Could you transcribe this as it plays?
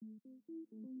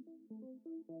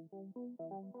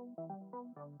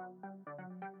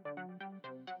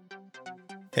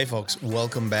Hey folks,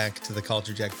 welcome back to the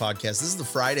Culture Jack podcast. This is the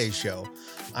Friday show.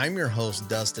 I'm your host,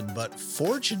 Dustin, but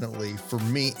fortunately for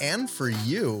me and for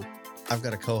you, I've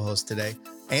got a co-host today.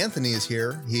 Anthony is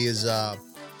here. He is, I'm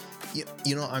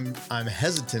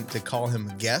hesitant to call him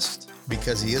a guest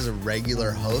because he is a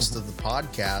regular host of the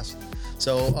podcast.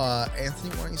 So,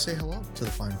 Anthony, why don't you say hello to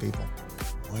the fine people?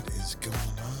 What is going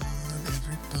on,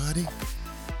 everybody?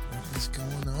 What is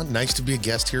going on? Nice to be a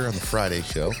guest here on the Friday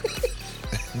show.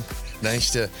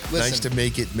 Nice to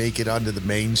make it onto the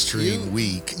mainstream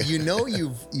week.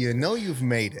 you've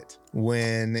made it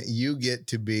when you get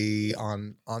to be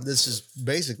on this is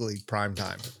basically prime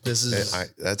time. This is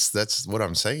that's what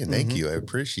I'm saying. Thank you. I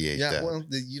appreciate that. Yeah, well,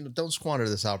 don't squander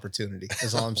this opportunity.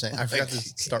 That's all I'm saying. I forgot to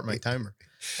start my timer.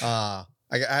 I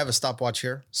have a stopwatch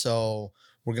here, so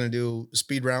we're gonna do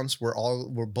speed rounds.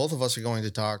 We're both of us are going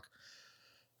to talk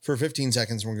for 15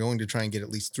 seconds. We're going to try and get at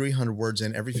least 300 words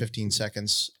in every 15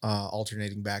 seconds,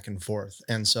 alternating back and forth.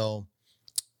 And so,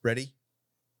 ready?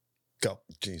 Go.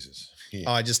 Jesus. Yeah.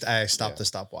 Oh, I stopped the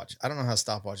stopwatch. I don't know how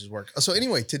stopwatches work. So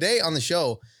anyway, today on the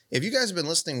show, if you guys have been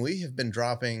listening, we have been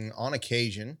dropping on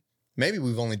occasion. Maybe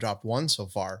we've only dropped one so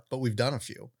far, but we've done a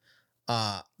few.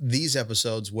 These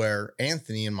episodes where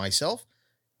Anthony and myself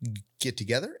get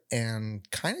together and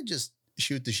kind of just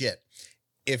shoot the shit.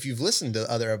 If you've listened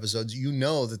to other episodes, you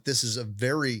know that this is a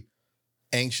very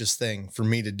anxious thing for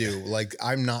me to do. Like,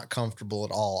 I'm not comfortable at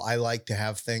all. I like to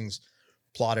have things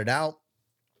plotted out,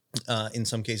 in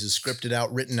some cases scripted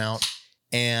out, written out,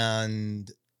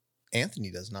 and Anthony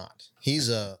does not. He's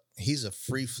a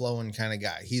free-flowing kind of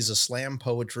guy. He's a slam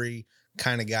poetry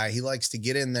kind of guy. He likes to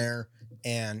get in there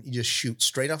and you just shoot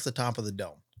straight off the top of the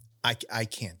dome. I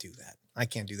can't do that. I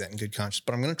can't do that in good conscience,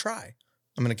 but I'm going to try.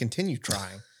 I'm going to continue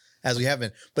trying. As we have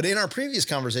been. But in our previous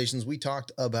conversations, we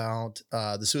talked about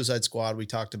the Suicide Squad. We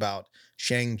talked about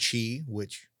Shang-Chi,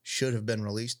 which should have been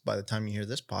released by the time you hear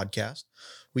this podcast.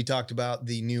 We talked about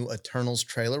the new Eternals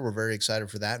trailer. We're very excited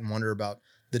for that and wonder about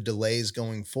the delays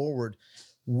going forward.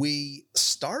 We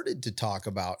started to talk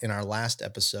about, in our last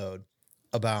episode,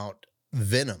 about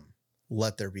Venom,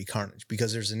 Let There Be Carnage,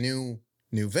 because there's a new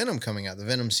Venom coming out, the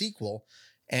Venom sequel.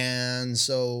 And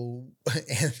so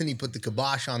Anthony put the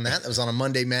kibosh on that. That was on a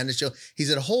Monday Madness show. He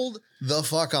said, hold the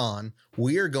fuck on.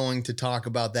 We are going to talk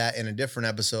about that in a different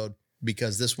episode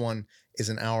because this one is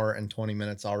an hour and 20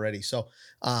 minutes already. So,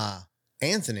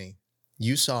 Anthony,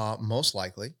 you saw most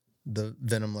likely the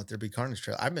Venom Let There Be Carnage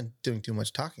trailer. I've been doing too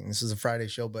much talking. This is a Friday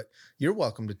show, but you're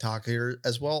welcome to talk here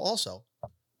as well also.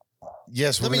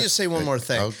 Yes. Let me just say one more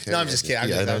thing. Okay. No, I'm just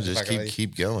kidding.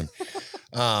 Keep going.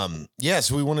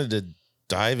 Yes, we wanted to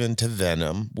dive into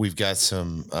Venom. We've got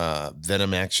some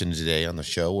Venom action today on the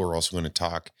show. We're also going to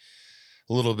talk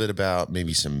a little bit about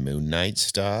maybe some Moon Knight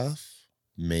stuff,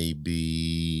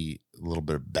 maybe a little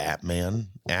bit of Batman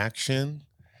action,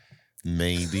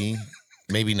 maybe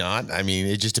not. I mean,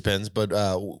 it just depends. But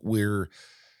we're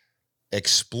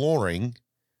exploring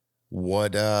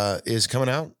what is coming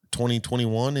out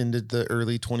 2021 into the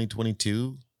early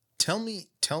 2022. Tell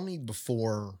me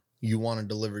before you want to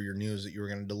deliver your news that you were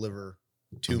going to deliver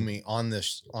to me on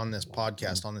this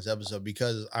podcast, on this episode,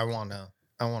 because I want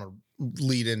to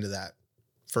lead into that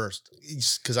first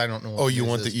because I don't know. Oh, you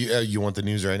want you want the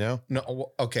news right now?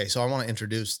 No. Okay. So I want to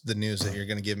introduce the news that you're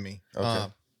going to give me. Okay.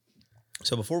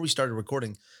 So before we started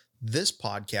recording this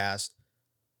podcast,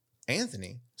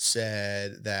 Anthony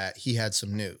said that he had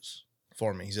some news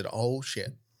for me. He said, "Oh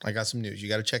shit, I got some news. You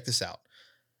got to check this out."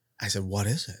 I said, "What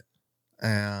is it?"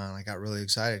 And I got really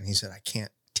excited. And he said, "I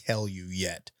can't tell you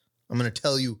yet. I'm going to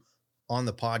tell you on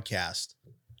the podcast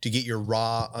to get your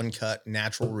raw, uncut,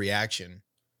 natural reaction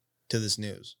to this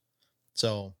news."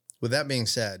 So with that being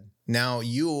said, now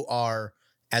you are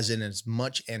as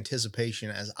much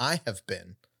anticipation as I have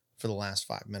been for the last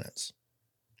 5 minutes.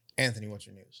 Anthony, what's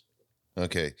your news?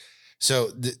 Okay. So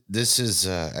this has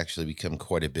actually become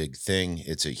quite a big thing.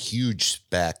 It's a huge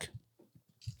spec,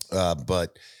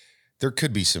 but there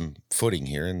could be some footing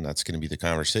here, and that's going to be the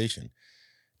conversation.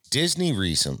 Disney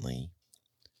recently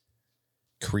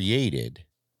created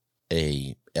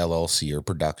a LLC or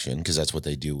production, because that's what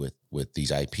they do with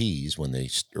these IPs. When they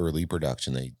early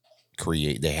production, they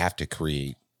have to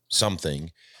create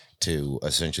something to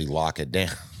essentially lock it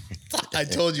down. I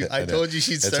told you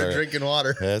she'd start drinking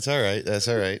water. That's all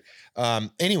right.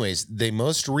 Anyways, it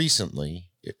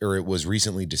was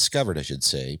recently discovered, I should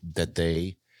say, that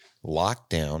they locked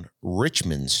down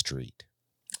Richmond Street.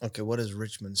 Okay, what is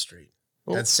Richmond Street?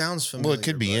 Well, that sounds familiar. Well, it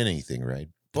could be anything, right?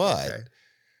 But okay.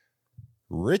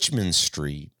 Richmond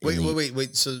Street.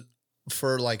 Wait. So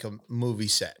for like a movie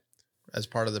set, as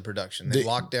part of the production. They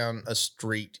locked down a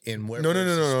street in where? No.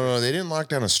 They didn't lock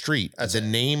down a street. That's the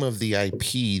name of the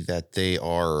IP that they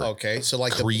are so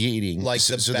like creating,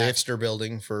 the Baxter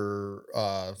building for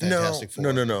Fantastic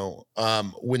Four. No.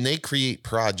 When they create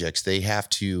projects, they have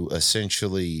to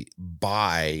essentially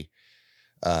buy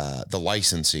the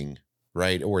licensing,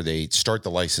 right? Or they start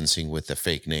the licensing with the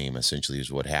fake name. Essentially,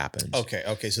 is what happens.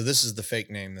 Okay. So this is the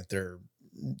fake name that they're.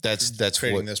 That's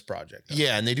creating this project.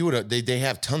 Yeah, and they do it. They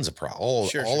have tons of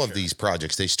all of these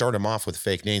projects. They start them off with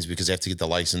fake names because they have to get the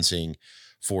licensing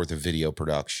for the video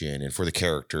production and for the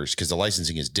characters, because the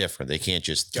licensing is different. They can't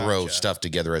just throw stuff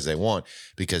together as they want,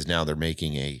 because now they're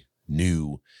making a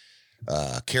new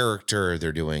character.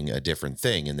 They're doing a different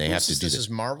thing, and they have to do this. This is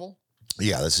Marvel?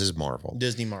 Yeah, this is Marvel.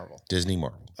 Disney Marvel.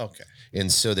 Okay.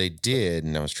 And so they did,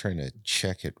 and I was trying to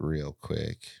check it real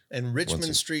quick. And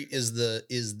Richmond Street is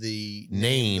the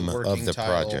name of the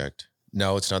project.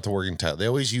 No, it's not the working title.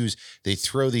 They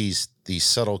throw these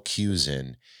subtle cues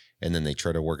in, and then they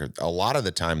try to work it. A lot of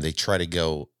the time they try to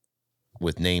go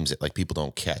with names that like people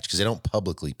don't catch, because they don't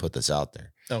publicly put this out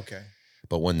there. Okay.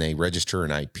 But when they register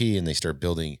an IP and they start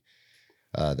building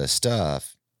the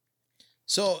stuff.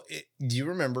 So do you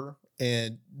remember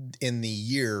in the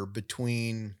year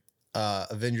between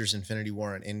Avengers Infinity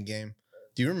War and Endgame,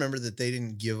 do you remember that they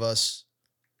didn't give us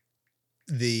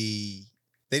the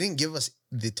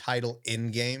title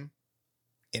Endgame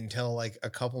until like a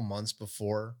couple months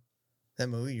before that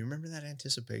movie? You remember that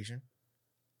anticipation?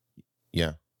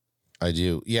 Yeah, I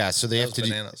do. Yeah, so they have to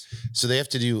bananas. they have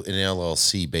to do an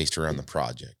LLC based around the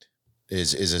project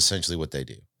is essentially what they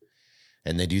do.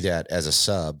 And they do that as a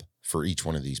sub for each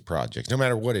one of these projects, no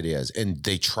matter what it is. And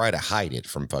they try to hide it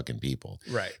from fucking people.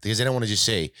 Right. Because they don't want to just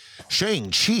say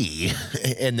Shang-Chi.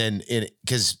 And then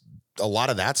because a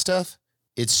lot of that stuff,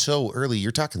 it's so early.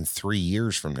 You're talking 3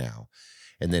 years from now.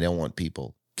 And they don't want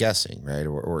people guessing, right?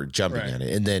 Or jumping at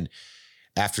it. And then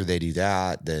after they do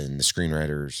that, then the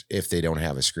screenwriters, if they don't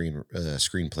have a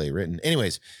screenplay written.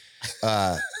 Anyways,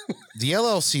 the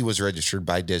LLC was registered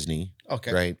by Disney.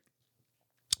 Okay. Right.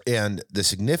 And the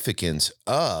significance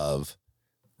of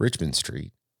Richmond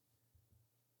Street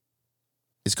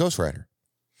is Ghost Rider.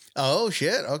 Oh,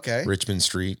 shit. Okay. Richmond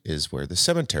Street is where the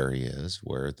cemetery is,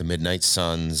 where the Midnight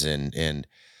Suns and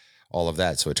all of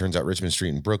that. So it turns out Richmond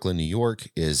Street in Brooklyn, New York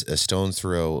is a stone's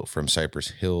throw from Cypress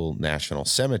Hill National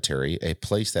Cemetery, a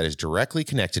place that is directly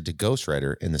connected to Ghost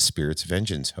Rider and the Spirit's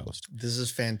Vengeance host. This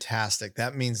is fantastic.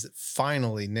 That means that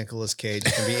finally Nicolas Cage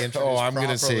can be introduced. I'm going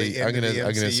to say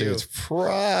it's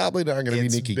probably not going to be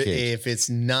Nicky Cage. If it's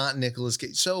not Nicolas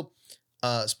Cage. So,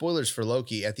 spoilers for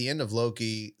Loki. At the end of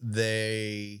Loki,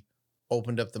 they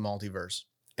opened up the multiverse.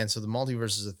 And so the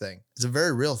multiverse is a thing. It's a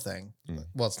very real thing.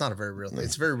 Well, it's not a very real thing.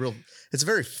 It's very real. It's a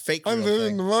very fake. I'm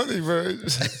living the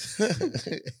multiverse.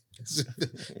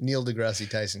 Neil deGrasse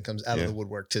Tyson comes out of the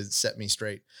woodwork to set me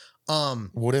straight.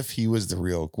 What if he was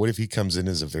what if he comes in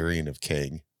as a variant of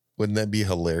Kang? Wouldn't that be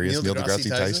hilarious? Neil deGrasse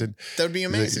Tyson? That would be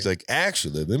amazing. He's like,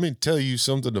 actually, let me tell you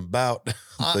something about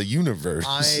the universe.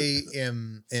 I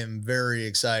am very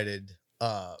excited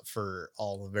for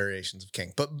all the variations of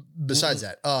Kang. But besides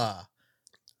that,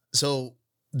 so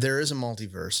there is a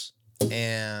multiverse,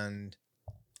 and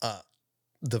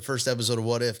the first episode of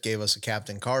What If gave us a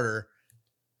Captain Carter.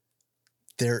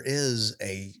 There is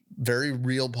a very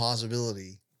real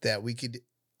possibility that we could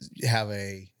have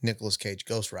a Nicolas Cage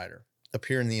Ghost Rider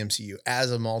appear in the MCU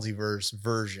as a multiverse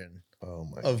version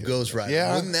of Ghost Rider.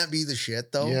 Yeah. Wouldn't that be the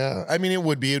shit though? Yeah. I mean, it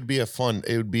would be a fun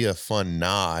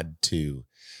nod to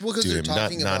him.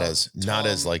 Not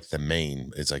as like the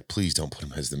main. It's like, please don't put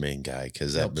him as the main guy,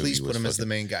 because that movie please put him as the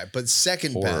main guy. But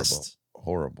second best.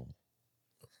 Horrible.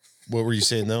 What were you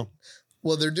saying though?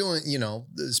 Well, they're doing,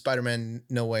 the Spider-Man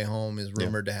No Way Home is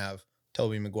rumored to have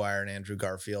Tobey Maguire and Andrew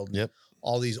Garfield. Yep.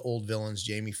 All these old villains.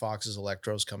 Jamie Foxx's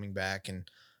Electro's coming back, and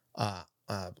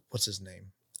what's his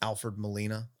name? Alfred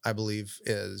Molina, I believe,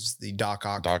 is the Doc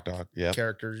Ock.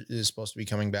 Character is supposed to be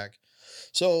coming back.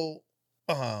 So,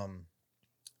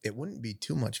 it wouldn't be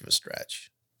too much of a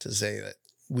stretch to say that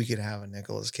we could have a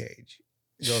Nicolas Cage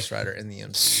Ghost Rider in the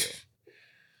MCU.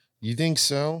 You think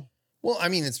so? Well, I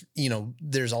mean, it's,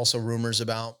 there's also rumors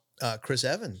about Chris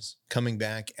Evans coming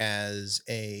back as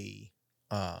a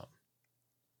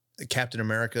Captain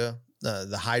America,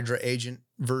 the Hydra agent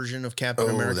version of Captain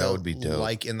America. That would be dope.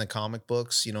 Like in the comic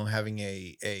books, having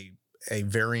a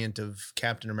variant of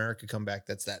Captain America come back.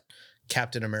 That's that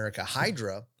Captain America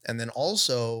Hydra. And then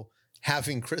also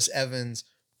having Chris Evans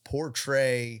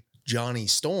portray Johnny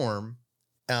Storm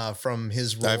from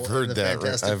his role in the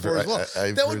Fantastic Four as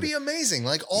well. That would be amazing.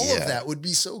 Like all of that would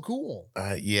be so cool.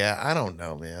 I don't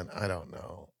know, man. I don't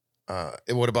know.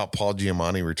 What about Paul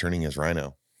Giamatti returning as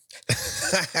Rhino?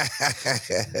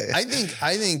 I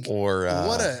think or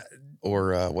what a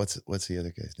what's the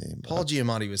other guy's name? Paul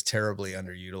Giamatti was terribly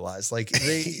underutilized. Like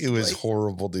it was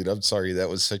horrible, dude. I'm sorry, that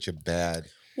was such a bad.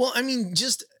 Well, I mean,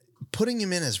 just putting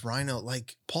him in as Rhino,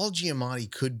 like Paul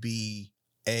Giamatti could be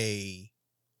a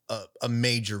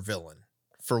major villain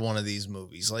for one of these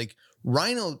movies. Like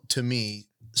Rhino to me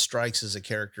strikes as a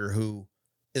character who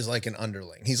is like an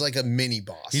underling. He's like a mini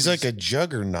boss. He's like a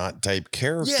juggernaut type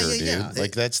character, dude. Yeah.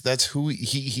 Like that's who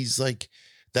he's like.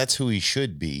 That's who he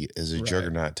should be as a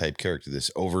juggernaut type character.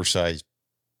 This oversized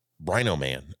Rhino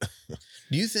man.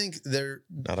 Do you think they're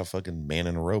not a fucking man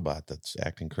in a robot that's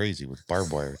acting crazy with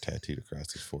barbed wire tattooed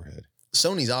across his forehead?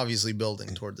 Sony's obviously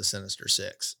building toward the Sinister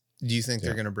Six. Do you think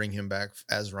they're going to bring him back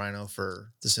as Rhino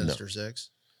for the Sinister Six?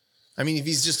 I mean, if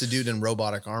he's just a dude in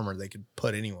robotic armor, they could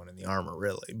put anyone in the armor,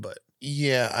 really. But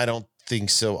yeah, I don't think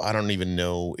so. I don't even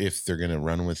know if they're going to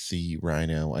run with the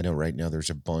Rhino. I know right now there's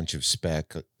a bunch of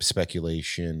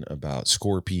speculation about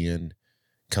Scorpion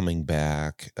coming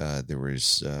back. There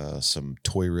was some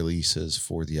toy releases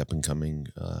for the up and coming.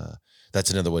 That's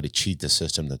another way to cheat the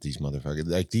system that these motherfuckers,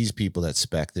 like these people that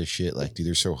spec this shit, like, dude,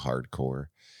 they're so hardcore.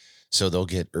 So they'll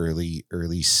get early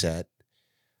set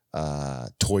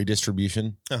toy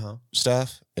distribution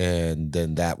stuff, and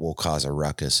then that will cause a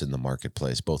ruckus in the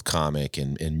marketplace, both comic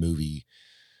and movie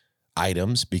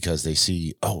items, because they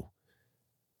see, oh,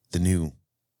 the new,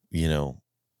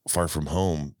 Far From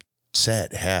Home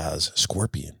set has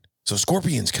Scorpion, so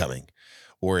Scorpion's coming.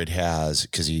 Or it has,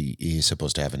 because he's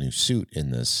supposed to have a new suit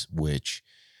in this, which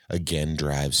again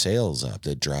drives sales up,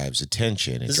 that drives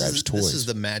attention, it drives toys. This is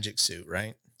the magic suit,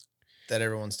 right? That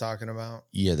everyone's talking about.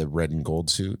 Yeah, the red and gold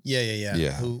suit. Yeah.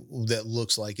 Who that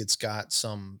looks like it's got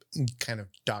some kind of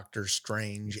Doctor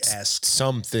Strange-esque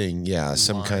something. Yeah, lines.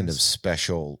 Some kind of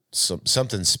special,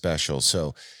 something special.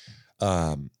 So,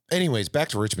 anyways, back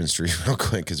to Richmond Street real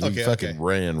quick, because we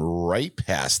ran right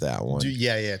past that one.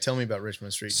 Yeah. Tell me about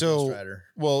Richmond Street. So,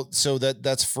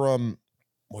 that's from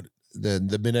what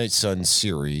the Midnight Sun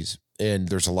series, and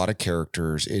there's a lot of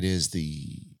characters. It is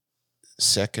the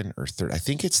second or third, I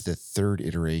think it's the third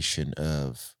iteration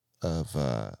of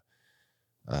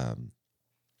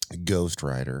Ghost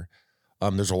Rider.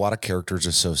 There's a lot of characters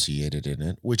associated in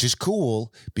it, which is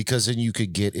cool, because then you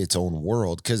could get its own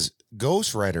world, because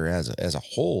Ghost Rider as a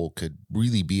whole could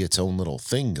really be its own little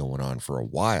thing going on for a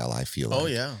while, I feel like. Oh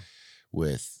yeah.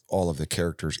 With all of the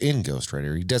characters in Ghost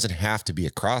Rider, he doesn't have to be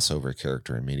a crossover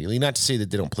character immediately. Not to say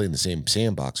that they don't play in the same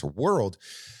sandbox or world,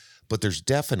 but there's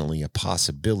definitely a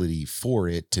possibility for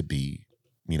it to be,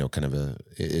 kind of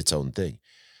its own thing.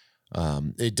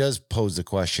 It does pose the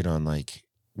question on, like,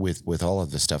 with all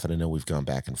of this stuff, and I know we've gone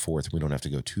back and forth. We don't have to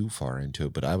go too far into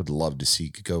it, but I would love to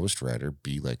see Ghost Rider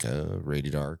be like a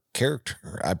rated R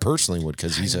character. I personally would,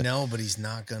 because but he's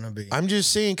not gonna be. I'm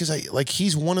just saying, because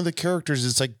he's one of the characters.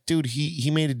 It's like, dude,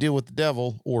 he made a deal with the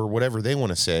devil, or whatever they want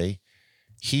to say.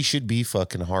 He should be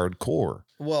fucking hardcore.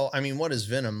 Well, I mean, what is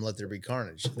Venom? Let There Be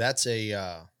Carnage. That's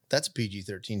a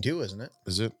PG-13 too, isn't it?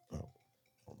 Is it?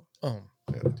 Oh.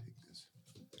 I gotta take this.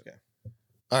 Okay.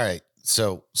 All right.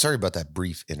 So sorry about that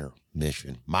brief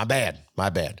intermission. My bad. I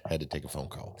had to take a phone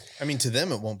call. I mean, to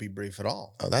them, it won't be brief at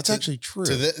all. Oh, that's actually true.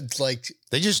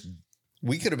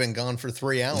 We could have been gone for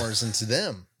 3 hours, and to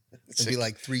them, it'd be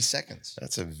like 3 seconds.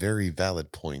 That's a very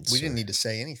valid point. We didn't need to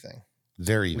say anything.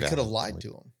 We could have lied to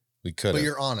them. We could. But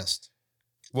you're honest.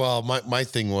 Well, my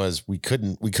thing was we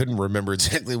couldn't remember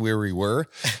exactly where we were.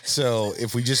 So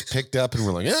if we just picked up and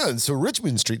we're like, yeah, and so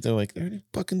Richmond Street, they're like, they already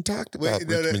fucking talked about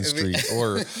Richmond Street.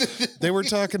 Or they were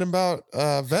talking about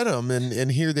Venom,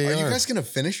 and here they are. Are you guys going to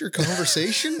finish your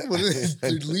conversation?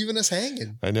 They're leaving us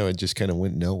hanging. I know, it just kind of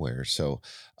went nowhere. So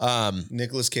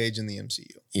Nicolas Cage in the MCU.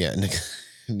 Yeah,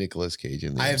 Nicolas Cage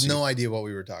in the MCU. I have no idea what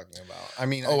we were talking about. I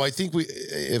mean, I think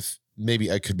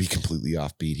maybe I could be completely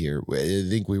offbeat here. I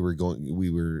think we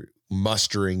were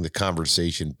mustering the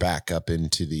conversation back up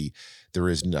into there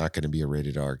is not going to be a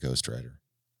rated R Ghost Rider.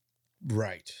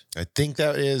 Right. I think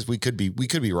that is, we could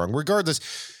be wrong. Regardless,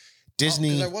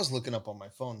 Disney. I was looking up on my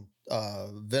phone,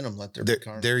 Venom, Let There Be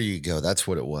Carnage. There you go. That's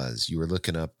what it was. You were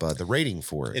looking up the rating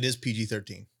for it. It is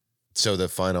PG-13. So the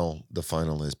final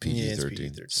is PG-13. Yeah, it's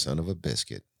PG-13. Son of a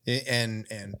biscuit. And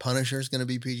Punisher's going to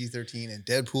be PG-13, and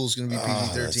Deadpool's going to be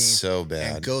PG-13. That's so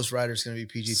bad. And Ghost Rider's going to be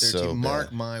PG-13. So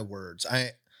Mark my words.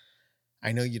 I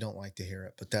know you don't like to hear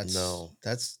it, but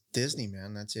that's Disney,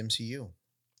 man. That's MCU.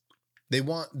 They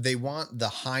want the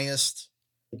highest.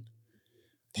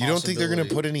 You don't think they're going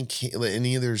to put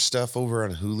any of their stuff over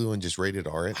on Hulu and just rated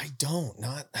R it? I don't.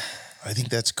 I think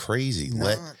that's crazy.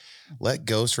 Let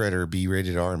Ghost Rider be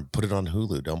rated R and put it on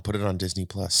Hulu. Don't put it on Disney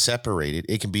Plus. Separate it.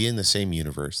 It can be in the same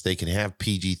universe. They can have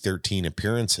PG-13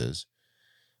 appearances,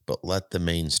 but let the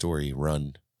main story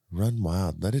run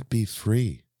wild. Let it be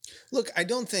free. Look, I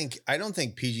don't think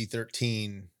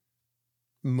PG-13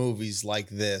 movies like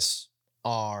this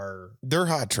are. They're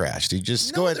hot trash. Dude,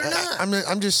 just No, go ahead. they're not.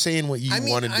 I'm just saying what you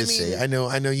wanted to say. I know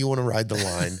you want to ride the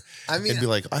line. I mean, and be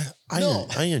like,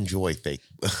 I enjoy fake.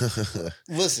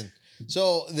 Listen,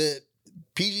 so the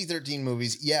PG-13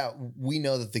 movies, yeah, we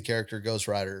know that the character Ghost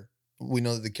Rider, we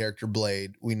know that the character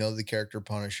Blade, we know the character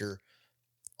Punisher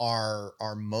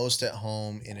are most at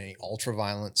home in a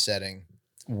ultra-violent setting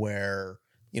where,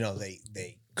 you know,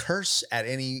 they curse at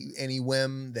any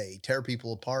whim, they tear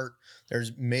people apart.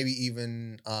 There's maybe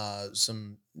even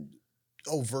some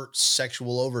overt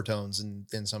sexual overtones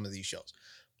in some of these shows.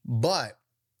 But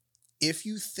if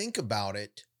you think about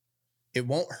it, it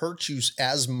won't hurt you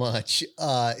as much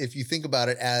if you think about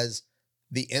it as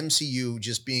the MCU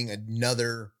just being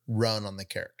another run on the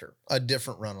character, a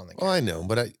different run on the character. Well, I know,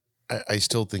 but I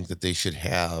still think that they should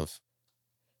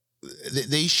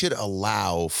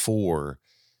allow for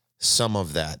some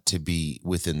of that to be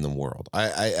within the world.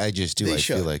 I just do. I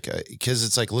feel like, because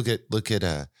it's like, look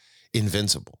at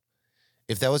Invincible.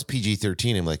 If that was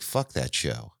PG-13, I'm like, fuck that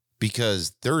show.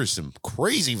 Because there is some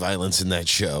crazy violence in that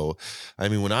show. I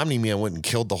mean, when Omni-Man went and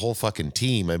killed the whole fucking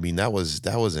team, I mean, that was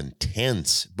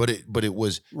intense. But it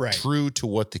was true to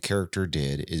what the character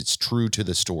did. It's true to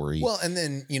the story. Well, and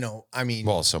then, you know, I mean,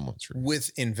 somewhat true. With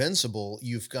Invincible,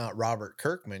 you've got Robert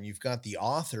Kirkman, you've got the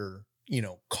author, you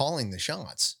know, calling the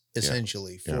shots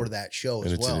essentially for that show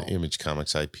as well. It's an Image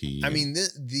Comics IP. I mean,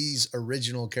 these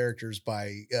original characters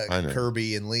by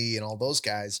Kirby and Lee and all those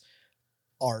guys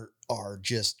are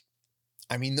just.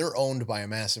 I mean, they're owned by a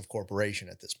massive corporation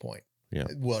at this point. Yeah.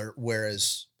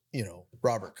 Whereas, you know,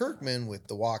 Robert Kirkman with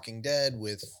The Walking Dead,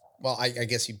 I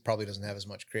guess he probably doesn't have as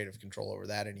much creative control over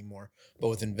that anymore. But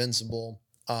with Invincible,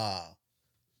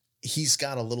 he's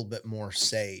got a little bit more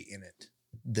say in it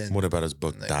than. What about his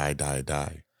book, Die, Die,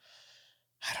 Die?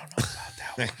 I don't know about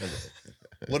that one.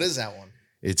 What is that one?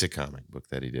 It's a comic book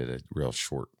that he did, a real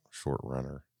short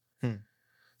runner.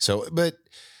 So, but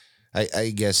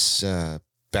I guess.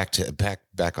 Back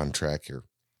on track here.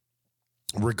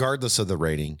 Regardless of the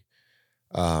rating,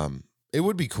 it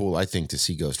would be cool, I think, to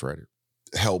see Ghost Rider,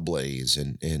 Hellblaze,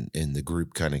 and the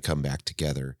group kind of come back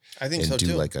together. I think and so do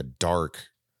too. Like a dark.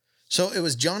 So it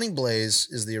was Johnny Blaze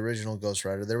is the original Ghost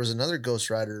Rider. There was another Ghost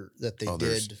Rider that they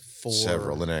did for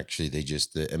several, and actually the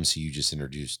MCU just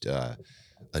introduced a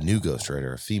new Ghost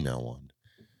Rider, a female one.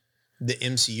 The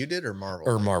MCU did, or Marvel?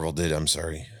 Or Marvel did. I'm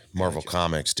sorry. Marvel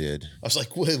Comics did. I was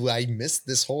like, "What? I missed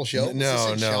this whole show."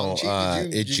 No.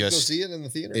 Did you go see it in the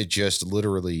theater? It just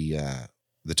literally,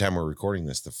 the time we're recording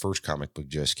this, the first comic book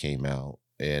just came out,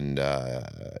 and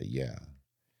yeah.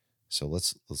 So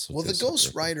let's. Well, the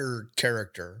Ghost Rider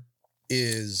character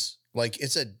is like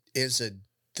the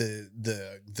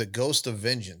ghost of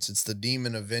vengeance. It's the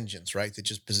demon of vengeance, right? That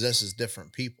just possesses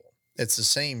different people. It's the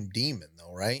same demon,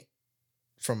 though, right?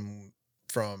 From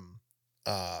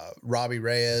Robbie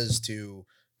Reyes to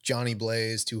Johnny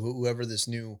Blaze to whoever this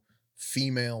new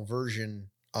female version,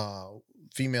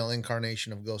 female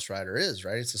incarnation of Ghost Rider is,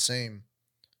 right? It's the same.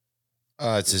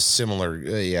 It's a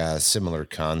similar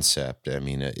concept. I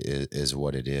mean, it is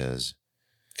what it is.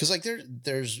 Because like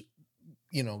there's,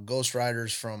 you know, Ghost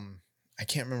Riders from, I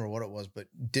can't remember what it was, but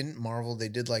didn't Marvel, they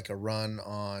did like a run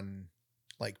on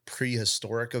like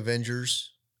prehistoric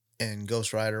Avengers, and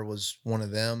Ghost Rider was one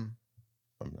of them.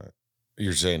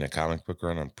 You're saying a comic book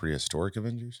run on prehistoric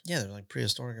Avengers? Yeah, they're like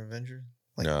prehistoric Avengers.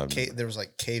 Like no, there was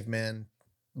like caveman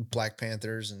Black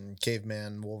Panthers and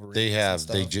caveman Wolverine. They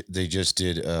just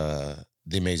did The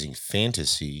Amazing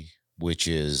Fantasy, which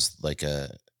is like I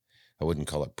wouldn't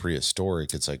call it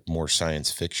prehistoric. It's like more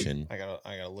science fiction. I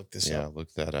gotta look this up. Yeah,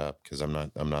 look that up because I'm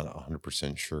not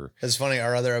 100% sure. It's funny.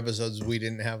 Our other episodes, we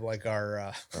didn't have like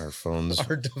our phones,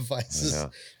 our devices,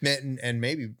 and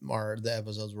maybe the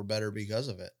episodes were better because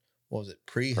of it. What was it?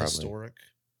 Prehistoric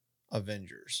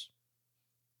Avengers.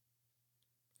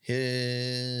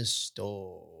 Historic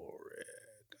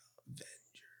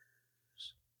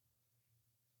Avengers.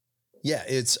 Yeah,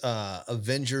 it's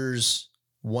Avengers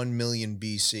 1 million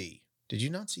BC. Did you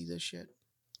not see this shit?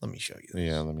 Let me show you this.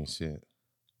 Yeah, let me see it.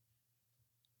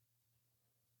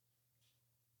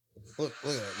 Look at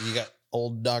it. You got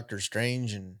old Doctor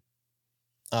Strange, and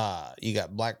you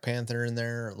got Black Panther in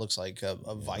there. It looks like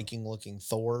a Viking looking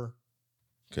Thor.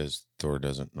 Because Thor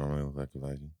doesn't normally look like a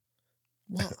Viking.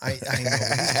 Well, I know.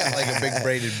 He's got like a big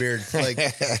braided beard, like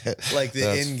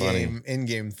the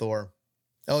in-game Thor.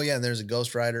 Oh yeah, and there's a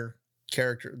Ghost Rider.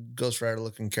 character, Ghost Rider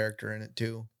looking character in it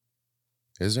too,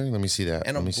 Is there? Let me see that.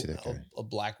 and Let me see that guy. a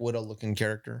Black Widow looking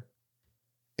character.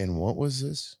 And what was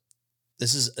this?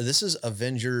 This is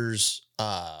Avengers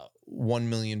 1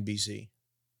 million BC.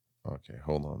 Okay,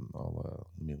 hold on.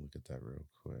 Let me look at that real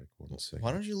quick. 1 second.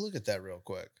 Why don't you look at that real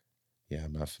quick? Yeah,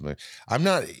 I'm not familiar. I'm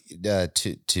not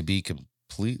to be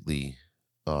completely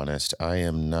honest. I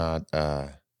am not.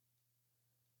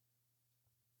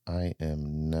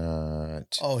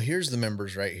 Oh, here's the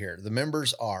members right here. The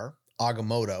members are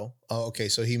Agamotto. Oh, okay,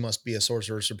 so he must be a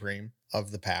Sorcerer Supreme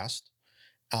of the past.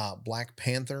 Black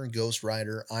Panther, Ghost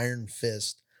Rider, Iron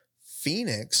Fist,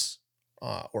 Phoenix,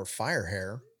 or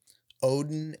Firehair,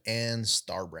 Odin, and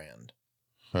Starbrand.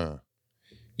 Huh.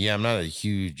 Yeah, I'm not a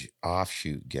huge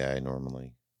offshoot guy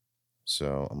normally.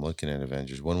 So I'm looking at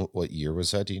Avengers. What year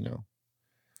was that? Do you know?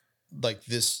 Like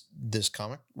this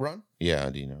comic run? Yeah,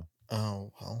 do you know?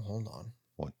 Oh, well, hold on.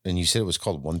 What? And you said it was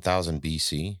called 1000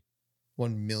 BC?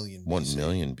 1 million BC. 1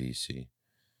 million BC.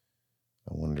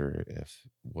 I wonder if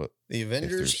the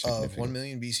Avengers of 1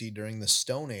 million BC during the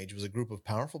Stone Age was a group of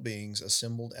powerful beings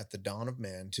assembled at the dawn of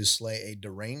man to slay a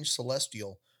deranged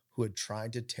celestial who had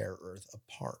tried to tear Earth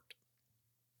apart.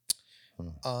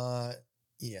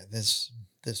 Yeah, this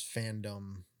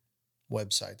fandom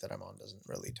website that I'm on doesn't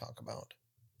really talk about.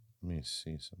 Let me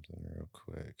see something real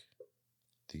quick.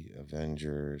 The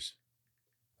Avengers.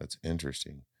 That's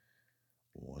interesting.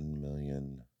 1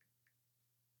 million.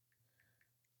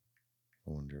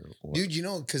 I wonder what. Dude, you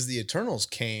know, because the Eternals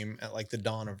came at like the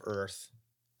dawn of Earth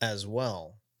as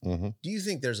well. Mm-hmm. Do you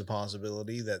think there's a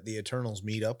possibility that the Eternals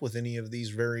meet up with any of these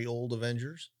very old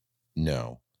Avengers?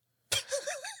 No.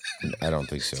 I don't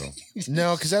think so.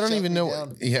 No, because I don't even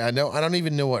know. Yeah, no, I don't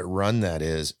even know what run that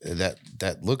is.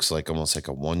 That looks like almost like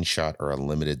a one shot or a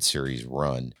limited series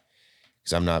run.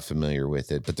 Because I'm not familiar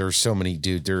with it. But there's so many,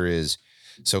 dude. There is.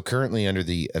 So currently under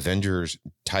the Avengers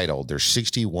title, there's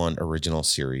 61 original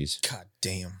series. God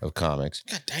damn. Of comics.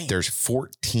 God damn. There's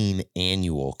 14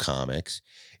 annual comics.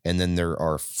 And then there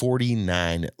are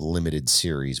 49 limited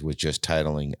series with just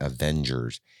titling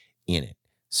Avengers in it.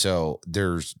 So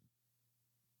there's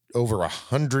over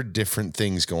 100 different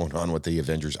things going on with the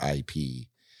Avengers IP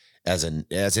as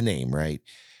a name, right?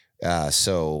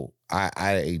 So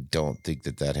I don't think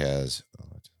that has.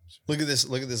 Look at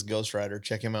this Ghost Rider.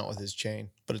 Check him out with his chain,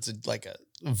 but it's like a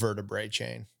vertebrae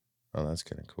chain. Oh, that's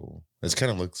kind of cool. This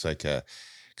kind of looks like kind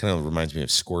of reminds me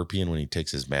of Scorpion when he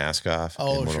takes his mask off.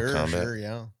 Oh, sure,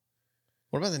 yeah.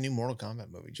 What about the new Mortal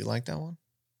Kombat movie? Did you like that one?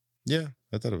 Yeah,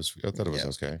 I thought it was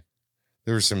okay.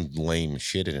 There was some lame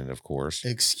shit in it, of course.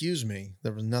 Excuse me,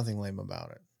 there was nothing lame about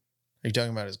it. Are you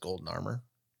talking about his golden armor?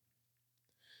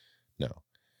 No,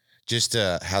 just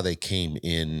how they came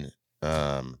in.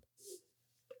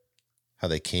 How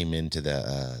they came into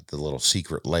the little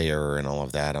secret lair and all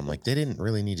of that. I'm like, they didn't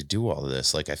really need to do all of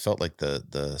this. Like, I felt like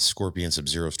the Scorpion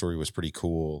Sub-Zero story was pretty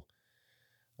cool.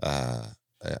 I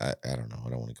don't know. I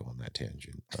don't want to go on that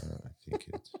tangent. I think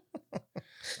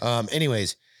it's.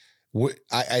 Anyways,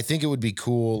 I think it would be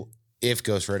cool if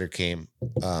Ghost Rider came.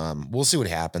 We'll see what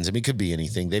happens. I mean, it could be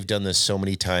anything. They've done this so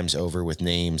many times over with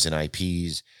names and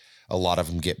IPs. A lot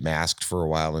of them get masked for a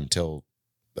while until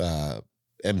the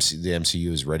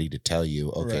MCU is ready to tell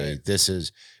you, okay, right. This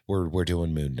is we're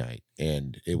doing Moon Knight,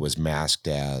 and it was masked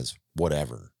as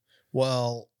whatever.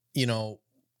 Well, you know,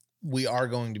 we are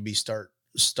going to be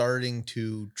starting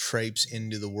to traipse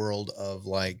into the world of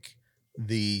like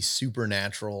the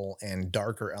supernatural and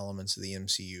darker elements of the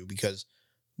MCU, because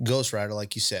Ghost Rider,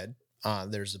 like you said,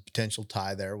 there's a potential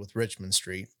tie there with Richmond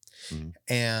Street,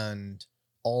 and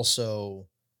also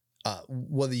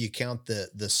whether you count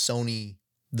the Sony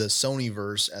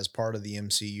verse as part of the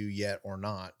MCU yet or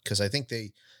not, because I think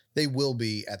they will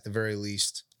be at the very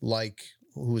least. Like,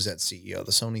 who was that CEO,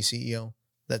 the Sony CEO,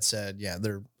 that said, yeah,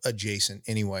 they're adjacent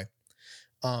anyway.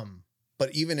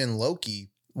 But even in Loki,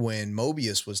 when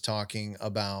Mobius was talking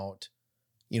about,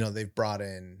 you know, they've brought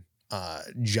in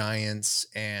giants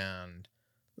and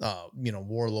you know,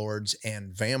 warlords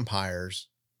and vampires.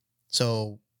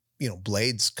 So, you know,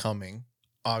 Blade's coming.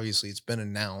 Obviously, it's been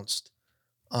announced.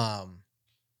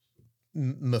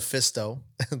 Mephisto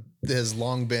has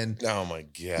long been, oh my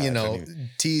god, you know,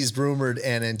 teased, rumored,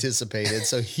 and anticipated.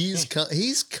 So he's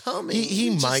coming.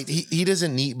 He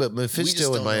doesn't need, but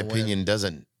Mephisto, in my opinion,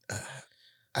 doesn't.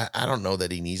 I don't know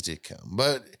that he needs to come,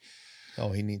 but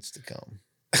he needs to come.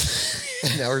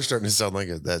 Now we're starting to sound like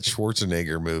that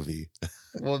Schwarzenegger movie.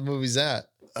 What movie's that?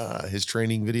 His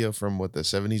training video from what, the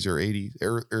 70s or 80s,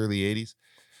 early 80s.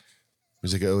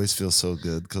 He's like, I always feel so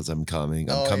good because I'm coming.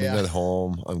 I'm coming at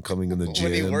home. I'm coming in the gym.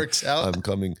 When he works out. I'm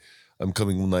coming I'm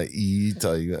coming when I eat.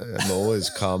 I'm always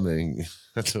coming.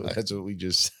 That's what we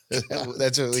just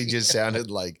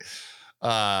sounded like.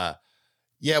 Yeah,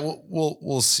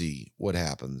 we'll see what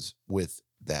happens with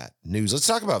that news. Let's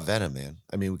talk about Venom, man.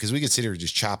 I mean, because we could sit here and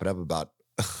just chop it up about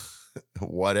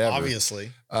whatever.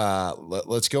 Obviously.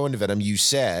 Let's go into Venom. You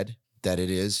said that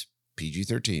it is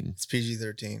PG-13. It's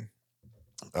PG-13.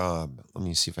 Let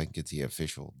me see if I can get the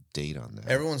official date on that.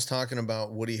 Everyone's talking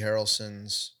about Woody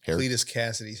Harrelson's Hair? Cletus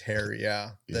Cassidy's hair.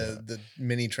 Yeah. The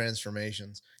mini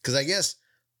transformations. Because I guess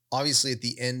obviously at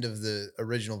the end of the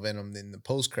original Venom, in the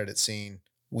post-credit scene,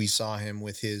 we saw him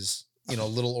with his,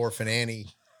 little Orphan Annie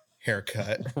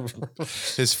haircut.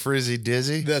 His frizzy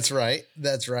dizzy. That's right.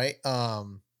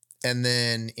 And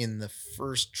then in the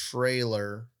first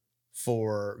trailer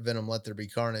for Venom Let There Be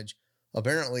Carnage,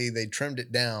 apparently they trimmed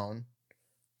it down.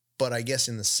 But I guess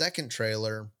in the second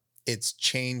trailer, it's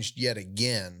changed yet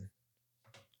again.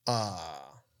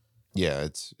 Yeah,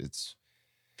 it's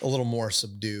a little more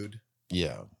subdued.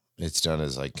 Yeah, it's done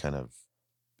as like kind of.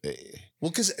 Well,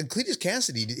 because Cletus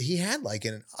Cassidy, he had like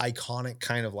an iconic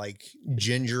kind of like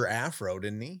ginger afro,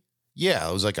 didn't he? Yeah,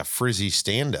 it was like a frizzy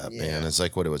stand-up, man. It's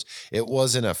like what it was. It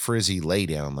wasn't a frizzy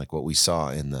laydown like what we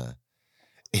saw in the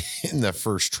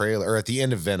first trailer or at the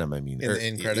end of Venom. I mean, in the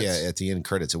end credits. Yeah, at the end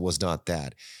credits, it was not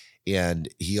that. And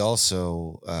he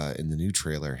also in the new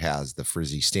trailer has the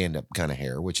frizzy stand-up kind of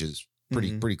hair, which is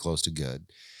pretty close to good.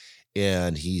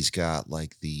 And he's got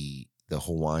like the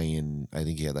Hawaiian. I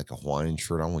think he had like a Hawaiian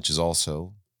shirt on, which is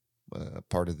also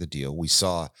part of the deal. We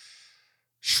saw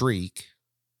Shriek.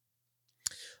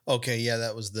 Okay, yeah,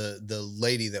 that was the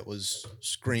lady that was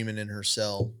screaming in her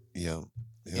cell. Yeah.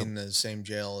 In the same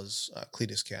jail as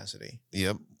Cletus Cassidy.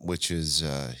 Yep, which is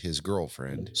his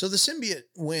girlfriend. So the symbiote,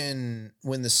 when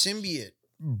the symbiote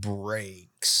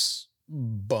breaks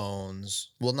bones,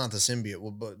 well, not the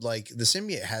symbiote, but like the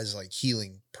symbiote has like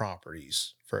healing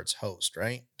properties for its host,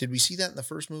 right? Did we see that in the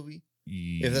first movie?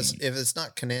 If it's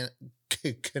not canonic,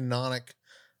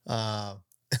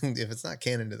 if it's not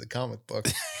canon to the comic book,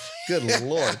 good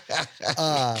Lord,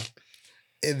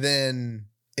 and then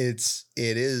it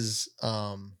is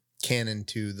canon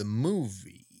to the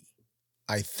movie,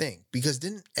 I think, because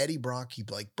didn't Eddie Brock, he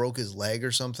like broke his leg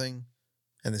or something,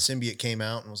 and the symbiote came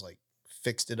out and was like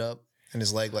fixed it up, and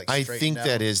his leg like I think out.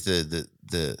 That is the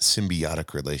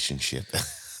symbiotic relationship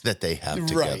that they have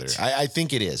together. Right. I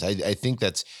think it is. I think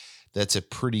that's a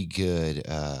pretty good.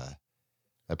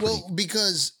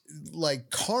 Because like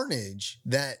Carnage,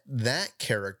 that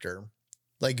character,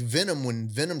 like Venom, when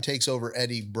Venom takes over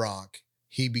Eddie Brock,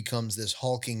 he becomes this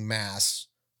hulking mass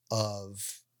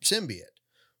of symbiote.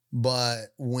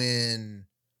 But when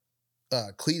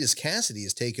Cletus Cassidy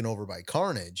is taken over by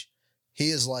Carnage, he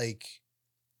is like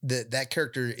that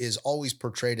character is always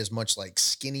portrayed as much like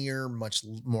skinnier, much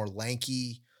more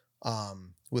lanky,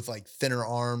 with like thinner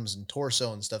arms and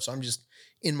torso and stuff. So I'm just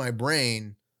in my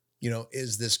brain,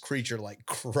 is this creature like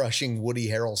crushing Woody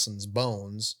Harrelson's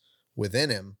bones within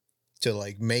him to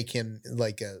like make him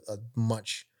like a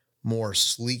much more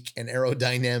sleek and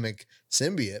aerodynamic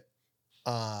symbiote,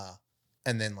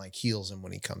 and then like heals him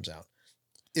when he comes out.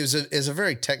 It was a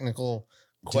very technical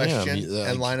question. Damn,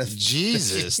 and line of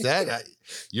Jesus,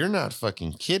 you're not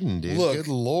fucking kidding, dude. Look, good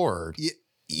Lord.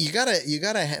 You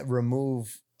gotta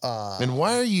remove. And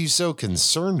why are you so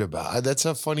concerned about it? That's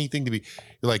a funny thing to be.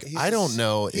 You're like, I don't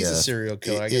know. He's a serial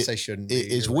killer. I guess I shouldn't be.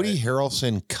 Is Woody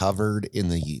Harrelson covered in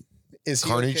the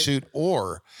Carnage suit,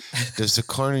 or does the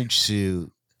Carnage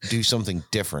suit do something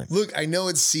different? Look, I know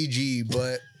it's CG,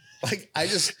 but like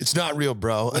it's not real,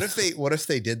 bro. What if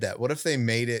they did that? What if they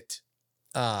made it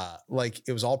like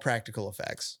it was all practical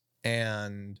effects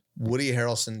and Woody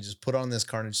Harrelson just put on this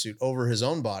Carnage suit over his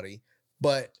own body,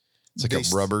 but it's like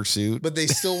a rubber suit. But they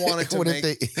still wanted to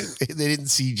if they didn't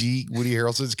CG Woody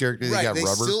Harrelson's character, they got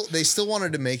rubber. They still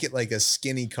wanted to make it like a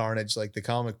skinny Carnage like the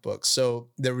comic book. So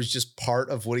there was just part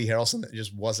of Woody Harrelson that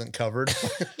just wasn't covered.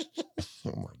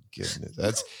 Oh my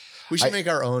goodness. We should make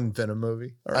our own Venom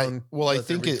movie. I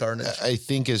think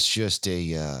it's just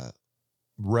a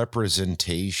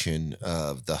representation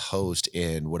of the host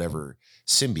and whatever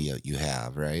symbiote you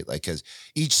have, right? Like, because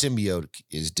each symbiote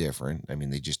is different. I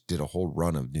mean, they just did a whole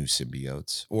run of new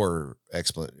symbiotes, or I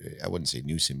wouldn't say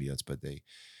new symbiotes, but they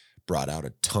brought out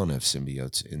a ton of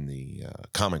symbiotes in the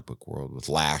comic book world with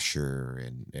Lasher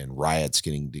and Riot's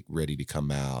getting ready to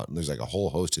come out. And there's like a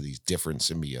whole host of these different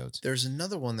symbiotes. There's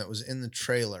another one that was in the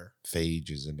trailer. Phage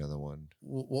is another one.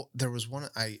 Well, there was one,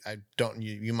 I don't,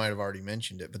 you might have already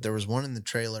mentioned it, but there was one in the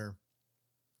trailer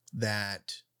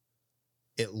that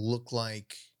it looked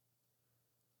like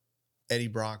Eddie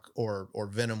Brock or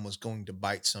Venom was going to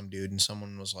bite some dude, and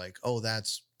someone was like, "Oh,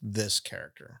 that's this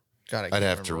character. God, I'd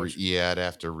have to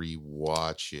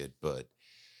rewatch it, but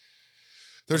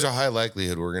there's a high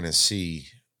likelihood we're gonna see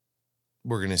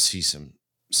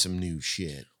some new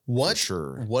shit. What? For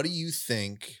sure. What do you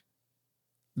think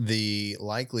the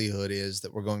likelihood is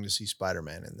that we're going to see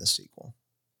Spider-Man in this sequel?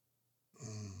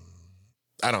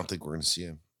 I don't think we're going to see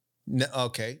him. No,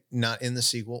 okay, not in the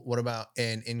sequel. What about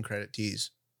an in credit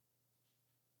tease?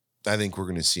 I think we're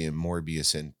going to see him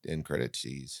Morbius in credit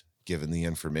tease, given the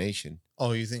information.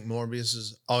 Oh, you think Morbius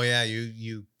is? Oh yeah,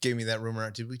 you gave me that rumor.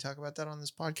 Did we talk about that on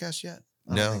this podcast yet?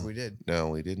 I don't think we did. No,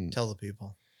 we didn't. Tell the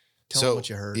people. Tell them what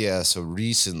you heard. Yeah, so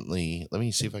recently, let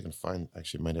me see if I can find.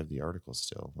 Actually, I might have the article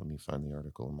still. Let me find the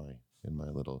article in my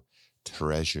little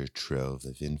treasure trove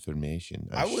of information.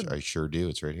 I sure do.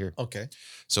 It's right here. Okay.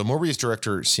 So Morbius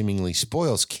director seemingly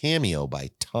spoils cameo by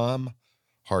Tom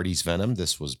Hardy's Venom.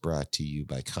 This was brought to you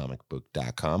by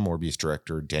comicbook.com. Morbius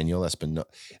director Daniel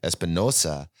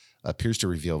Espinosa appears to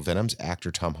reveal Venom's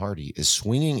actor Tom Hardy is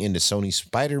swinging into Sony's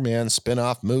Spider-Man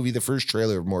spin-off movie. The first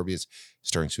trailer of Morbius,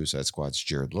 starring Suicide Squad's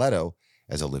Jared Leto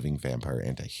as a living vampire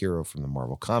anti-hero from the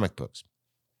Marvel comic books.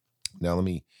 Now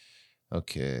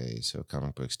so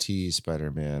comic books tease,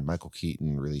 Spider-Man, Michael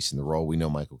Keaton releasing the role. We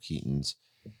know Michael Keaton's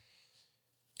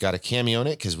got a cameo in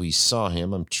it because we saw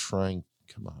him.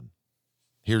 Come on.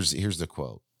 Here's the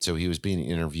quote. So he was being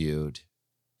interviewed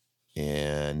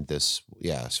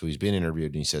so he's being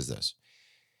interviewed and he says this: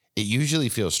 "It usually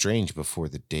feels strange before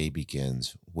the day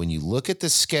begins when you look at the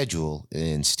schedule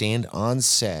and stand on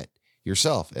set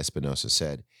yourself," Espinosa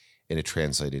said in a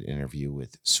translated interview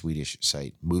with Swedish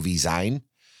site Moviesine.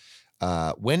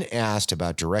 When asked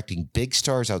about directing big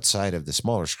stars outside of the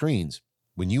smaller screens,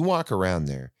 when you walk around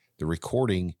there, the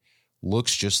recording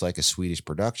looks just like a Swedish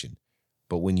production.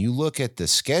 But when you look at the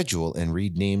schedule and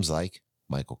read names like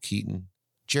Michael Keaton,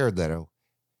 Jared Leto,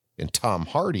 and Tom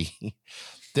Hardy,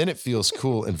 then it feels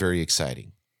cool and very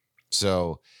exciting.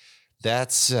 So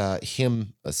that's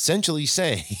him essentially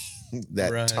saying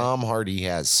that right. Tom Hardy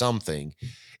has something,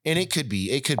 and it could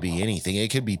be anything. It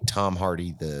could be Tom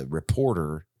Hardy, the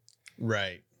reporter,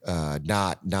 right?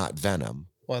 Not Venom.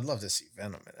 Well, I'd love to see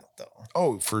Venom in it, though.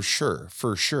 Oh, for sure.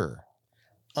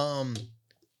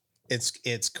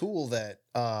 It's cool that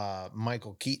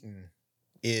Michael Keaton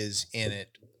is in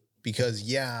it because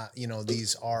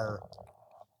these are,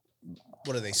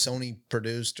 what are they, Sony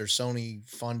produced or Sony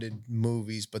funded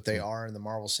movies, but they are in the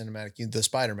Marvel Cinematic, the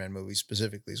Spider-Man movie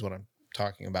specifically is what I'm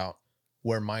talking about,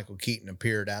 where Michael Keaton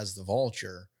appeared as the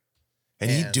Vulture. And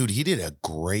he did a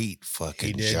great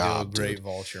fucking job. He did do a great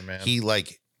Vulture, man.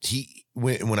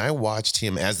 When I watched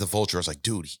him as the Vulture, I was like,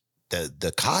 dude,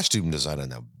 the costume design on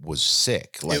that was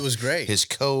sick. Like, it was great. His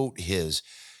coat,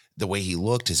 the way he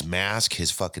looked, his mask,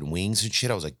 his fucking wings and shit.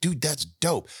 I was like, dude, that's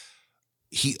dope.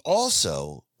 He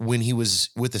also, when he was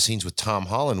with the scenes with Tom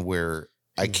Holland, where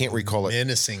I can't recall it.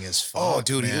 Menacing as fuck. Oh,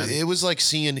 dude, it was like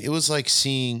seeing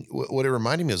what it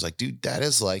reminded me. I was like, dude, that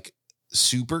is like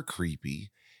super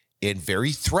creepy and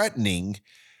very threatening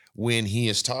when he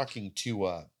is talking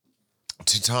to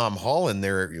Tom Holland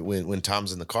there when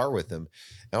Tom's in the car with him.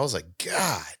 And I was like,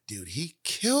 God, dude, he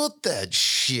killed that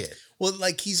shit. Well,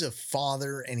 like he's a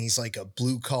father and he's like a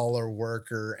blue collar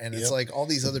worker. And it's like all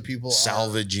these other people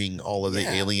salvaging all of the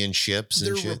alien ships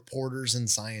and shit. They're reporters and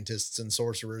scientists and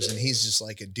sorcerers. And he's just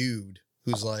like a dude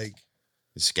who's like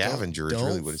a scavenger. Is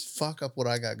really what it's fuck up what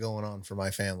I got going on for my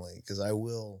family. Because I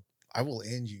will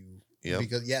end you. Yep.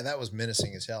 Because that was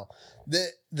menacing as hell.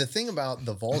 The thing about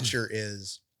the Vulture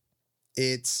is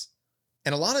and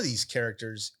a lot of these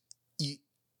characters,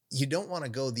 you don't want to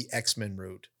go the X-Men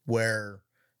route where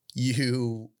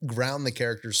you ground the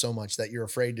characters so much that you're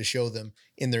afraid to show them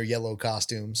in their yellow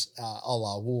costumes, a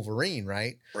la Wolverine,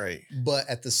 right? Right. But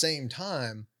at the same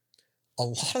time, a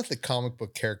lot of the comic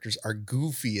book characters are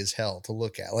goofy as hell to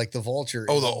look at. Like the Vulture.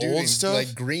 Oh, the old stuff?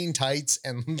 Like green tights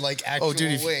and like actual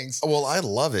wings. Well, I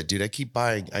love it, dude. I keep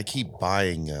buying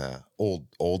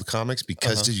old comics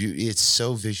because it's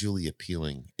so visually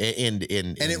appealing and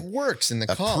it works in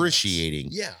the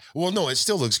appreciating. Comics. Yeah. Well, no, it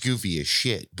still looks goofy as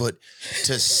shit, but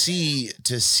to see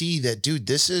that, dude,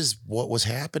 this is what was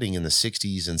happening in the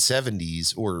 60s and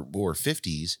 70s or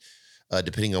 50s,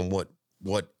 depending on what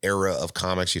era of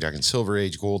comics you're talking, Silver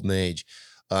Age, Golden Age,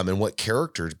 and what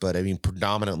characters, but I mean,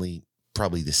 predominantly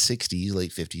probably the 60s,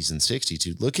 late 50s and 60s,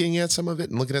 dude, looking at some of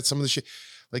it and looking at some of the shit.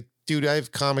 Like, dude, I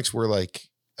have comics where like,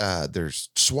 there's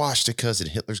swastikas and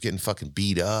Hitler's getting fucking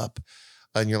beat up.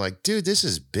 And you're like, dude, this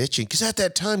is bitching. Because at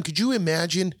that time, could you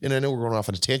imagine, and I know we're going off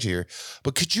on a tangent here,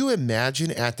 but could you imagine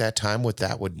at that time what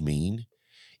that would mean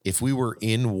if we were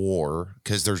in war?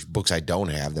 Because there's books I don't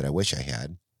have that I wish I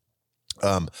had.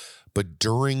 But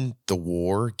during the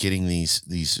war, getting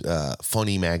these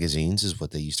funny magazines is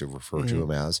what they used to refer to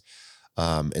them as.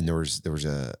 And there was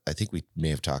a, I think we may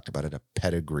have talked about it, a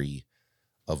pedigree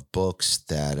of books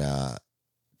that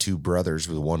two brothers,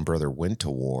 with one brother went to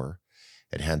war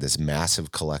and had this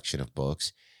massive collection of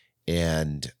books.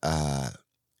 And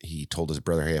he told his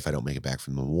brother, hey, if I don't make it back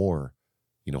from the war,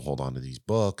 hold on to these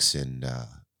books. And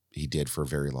he did for a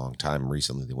very long time.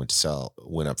 Recently, they went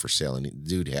up for sale, and the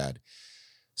dude had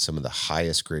some of the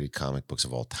highest graded comic books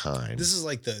of all time. This is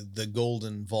like the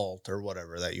Golden Vault or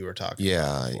whatever that you were talking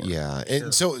about. Yeah.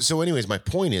 And so anyways, my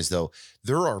point is, though,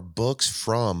 there are books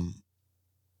from,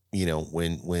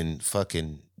 when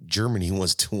fucking Germany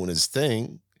was doing his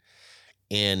thing,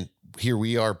 and here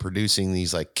we are producing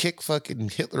these like kick fucking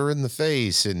Hitler in the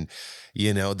face. And,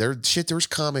 there's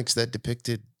comics that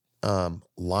depicted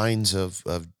lines of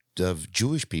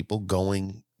Jewish people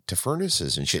going to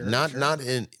furnaces and shit.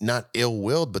 Not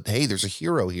ill-willed, but hey, there's a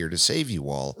hero here to save you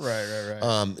all.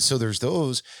 Right. So there's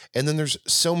those. And then there's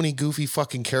so many goofy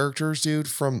fucking characters, dude,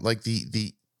 from like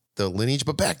the lineage.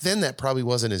 But back then that probably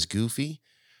wasn't as goofy.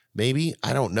 Maybe.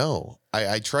 I don't know.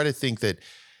 I try to think that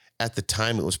at the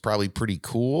time it was probably pretty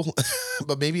cool,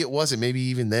 but maybe it wasn't. Maybe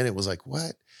even then it was like,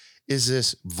 what is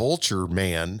this Vulture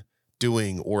man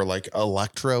doing? Or like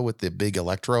Electro with the big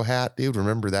Electro hat, dude.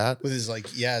 Remember that? With his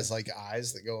eyes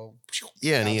that go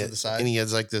and to the side. And he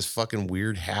has like this fucking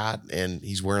weird hat, and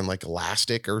he's wearing like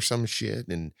elastic or some shit.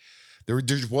 And there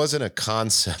wasn't a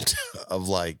concept of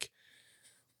like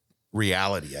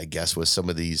reality, I guess, with some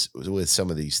of these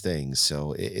things.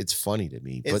 So it's funny to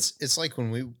me. But it's like when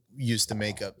we used to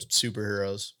make up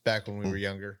superheroes back when we were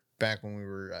younger, back when we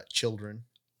were children.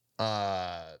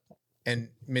 And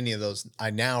many of those I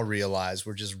now realize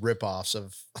were just ripoffs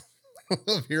of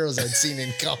heroes I'd seen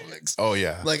in comics. Oh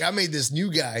yeah. Like I made this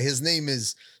new guy. His name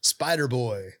is Spider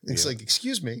Boy. It's like,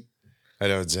 excuse me. I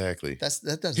know exactly.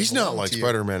 That doesn't. He's not like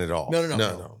Spider-Man at all.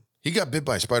 No. He got bit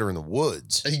by a spider in the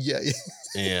woods. Yeah.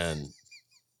 And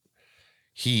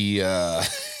he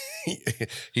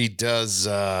he does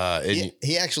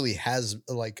he actually has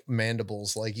like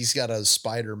mandibles, like he's got a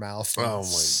spider mouth and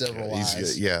several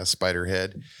eyes. Spider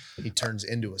head. He turns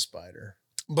into a spider.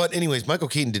 But anyways, Michael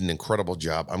Keaton did an incredible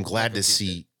job. I'm glad to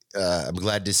see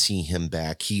him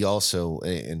back. He also,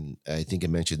 and I think I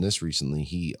mentioned this recently,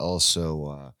 he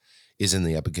also is in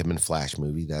the upcoming Flash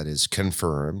movie that is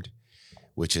confirmed,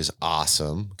 which is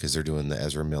awesome because they're doing the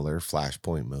Ezra Miller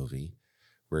Flashpoint movie,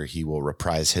 where he will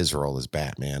reprise his role as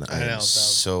Batman. I am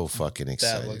so fucking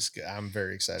excited. That looks good. I'm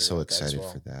very excited. So excited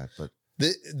for that. But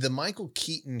the Michael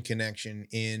Keaton connection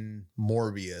in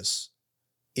Morbius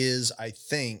is, I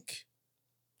think,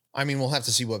 I mean, we'll have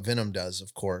to see what Venom does,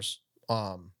 of course.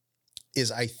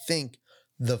 Is I think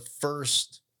the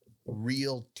first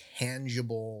real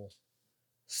tangible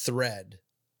thread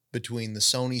between the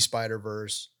Sony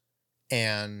Spider-Verse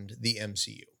and the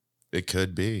MCU. It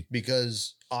could be.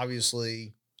 Because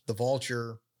obviously the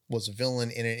Vulture was a villain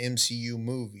in an MCU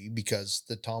movie because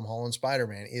the Tom Holland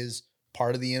Spider-Man is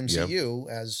part of the MCU,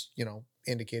 as,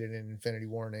 indicated in Infinity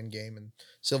War and Endgame and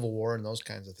Civil War and those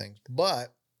kinds of things.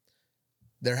 But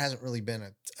there hasn't really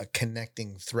been a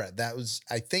connecting thread. That was,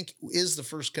 I think, is the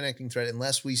first connecting thread,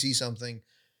 unless we see something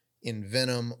in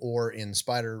Venom or in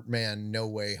Spider-Man No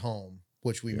Way Home,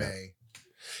 which we may.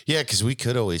 Yeah, because we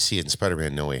could always see it in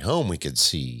Spider-Man No Way Home. We could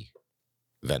see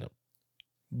Venom.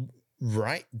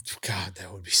 Right? God,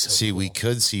 that would be so cool. We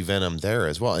could see Venom there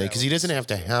as well. Because he doesn't have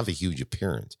to have a huge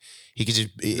appearance. He could just,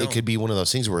 it could be one of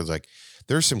those things where it's like,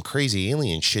 there's some crazy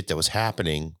alien shit that was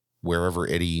happening wherever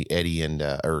Eddie and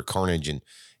or Carnage and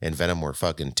Venom were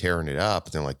fucking tearing it up.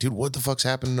 And they're like, dude, what the fuck's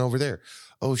happening over there?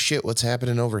 Oh shit, what's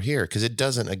happening over here? Because it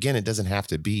doesn't have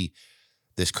to be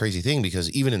this crazy thing, because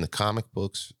even in the comic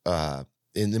books,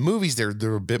 in the movies,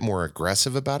 they're a bit more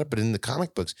aggressive about it. But in the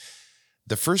comic books,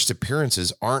 the first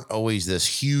appearances aren't always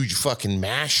this huge fucking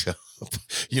mashup,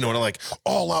 like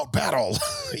all out battle.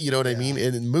 You know what I mean?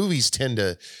 And movies tend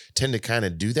to kind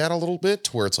of do that a little bit,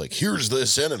 to where it's like, here's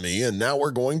this enemy and now we're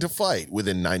going to fight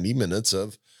within 90 minutes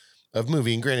of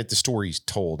movie. And granted, the story's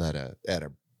told at a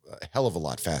hell of a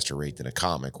lot faster rate than a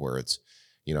comic, where it's,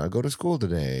 I go to school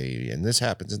today and this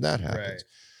happens and that happens.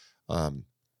 Right.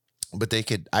 But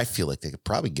I feel like they could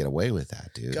probably get away with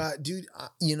that, dude. God, dude,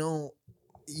 you know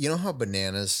how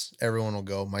bananas everyone will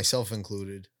go, myself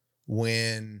included,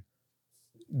 when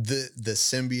the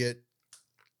symbiote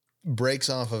breaks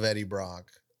off of Eddie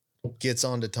Brock, gets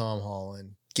onto Tom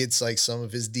Holland, gets like some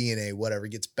of his DNA, whatever,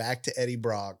 gets back to Eddie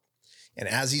Brock. And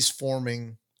as he's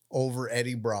forming over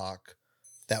Eddie Brock,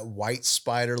 that white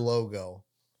spider logo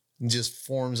just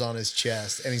forms on his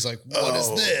chest, and he's like, "What is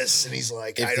this?" And he's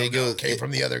like, "I don't know. It came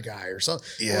from the other guy, or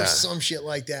some shit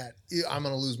like that." I'm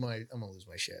gonna lose my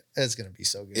shit. It's gonna be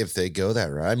so good if they go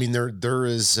that route. I mean, there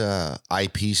is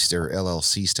IP or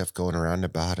LLC stuff going around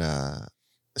about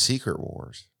Secret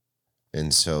Wars,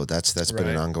 and so that's been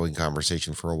an ongoing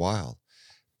conversation for a while.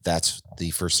 That's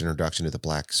the first introduction to the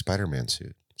black Spider-Man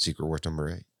suit, Secret Wars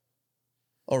 #8.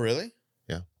 Oh, really?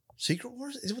 Yeah. Secret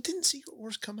Wars? Didn't Secret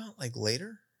Wars come out like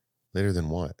later? Later than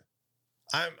what?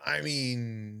 I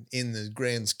mean, in the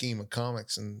grand scheme of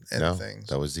comics and things.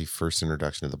 That was the first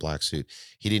introduction of the black suit.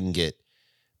 He didn't get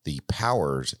the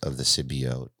powers of the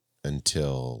symbiote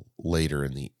until later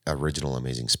in the original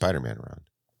Amazing Spider-Man run.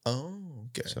 Oh,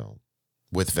 okay. So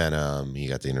with Venom, he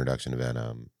got the introduction to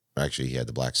Venom. Actually, he had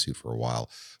the black suit for a while.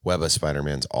 Web of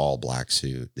Spider-Man's all black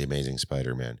suit. The Amazing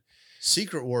Spider-Man.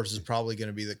 Secret Wars is probably going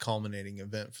to be the culminating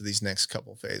event for these next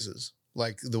couple phases.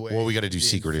 Like the way. Well, we got to do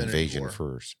Secret Invasion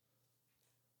first.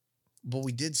 But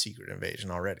we did Secret Invasion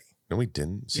already. No, we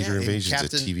didn't. Secret Invasion's a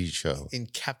TV show. In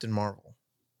Captain Marvel.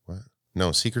 What?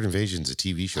 No, Secret Invasion's a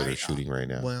TV show they're shooting right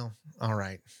now. Well, all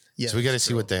right. Yeah. So we got to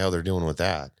see what the hell they're doing with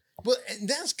that. Well, and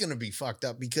that's going to be fucked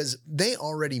up because they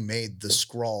already made the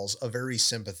Skrulls a very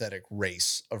sympathetic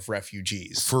race of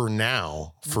refugees. For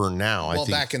now, well, I think.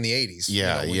 Back in the 80s.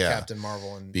 Yeah, with Captain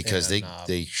Marvel and because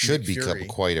they should become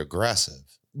quite aggressive.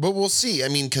 But we'll see. I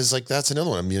mean, because like that's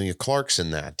another one. Amelia Clark's in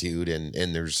that, dude,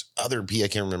 and there's other people. I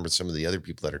can't remember some of the other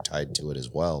people that are tied to it as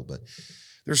well. But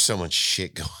there's so much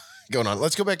shit going on.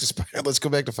 Let's go back to Let's go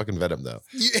back to fucking Venom though.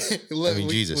 Yeah, I mean,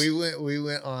 Jesus. We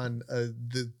went on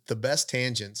the best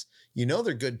tangents. You know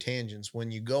they're good tangents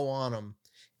when you go on them,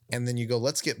 and then you go,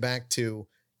 let's get back to,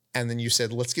 and then you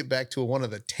said, let's get back to one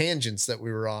of the tangents that we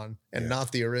were on, and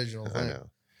not the original thing. I know.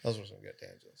 Those were some good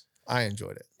tangents. I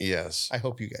enjoyed it. Yes. I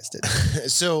hope you guys did.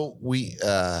 So we've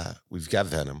got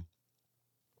Venom.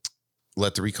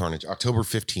 Let the Recarnage. October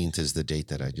 15th is the date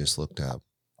that I just looked up.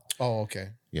 Oh,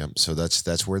 okay. Yeah. So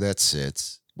that's where that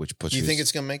sits, which puts you think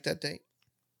it's going to make that date?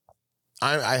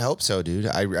 I hope so, dude.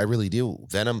 I really do.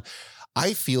 Venom.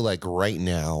 I feel like right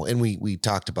now, and we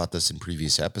talked about this in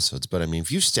previous episodes, but I mean, if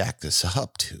you stack this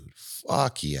up, dude,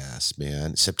 fuck yes,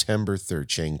 man. September 3rd,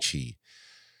 Shang-Chi.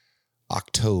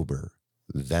 October,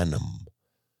 Venom.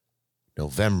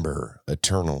 November,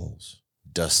 Eternals.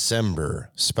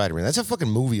 December, Spider-Man. That's a fucking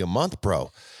movie a month,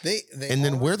 bro.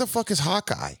 Then where the fuck is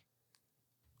Hawkeye?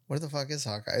 Where the fuck is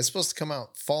Hawkeye? It's supposed to come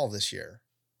out fall this year.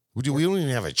 We don't even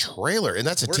have a trailer, and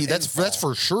that's that's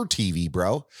for sure TV,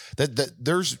 bro.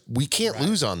 We can't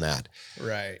lose on that.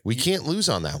 Right. We can't lose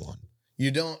on that one.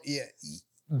 You don't. Yeah.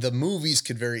 The movies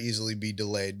could very easily be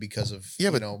delayed because of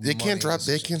they can't drop.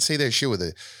 They can't say that shit with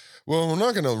it. Well, we're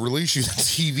not going to release you the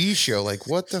TV show. Like,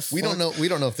 what the fuck? We don't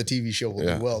know if the TV show will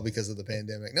do well because of the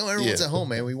pandemic. No, everyone's at home,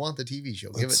 man. We want the TV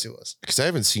show. Give it to us. Because I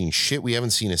haven't seen shit. We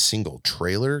haven't seen a single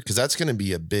trailer. Because that's going to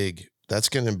be a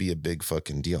big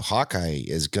fucking deal. Hawkeye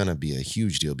is going to be a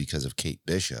huge deal because of Kate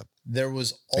Bishop. There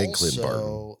was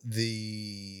also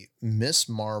the Miss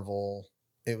Marvel.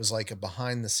 It was like a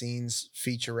behind the scenes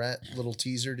featurette little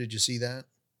teaser. Did you see that?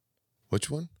 Which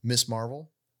one? Miss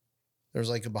Marvel. There's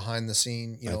like a behind the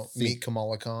scene, meet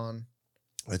Kamala Khan.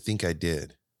 I think I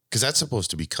did. Because that's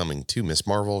supposed to be coming too. Miss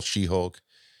Marvel, She-Hulk.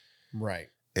 Right.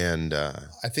 And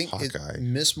I think Hawkeye.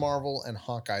 Miss Marvel and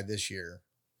Hawkeye this year.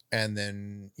 And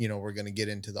then, we're going to get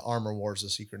into the Armor Wars, the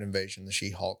Secret Invasion, the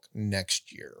She-Hulk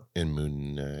next year. And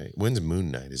Moon Knight. When's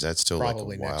Moon Knight? Is that still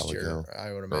probably like a while next year, ago?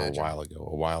 I would imagine.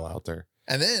 Or a while out there.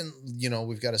 And then,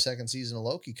 we've got a second season of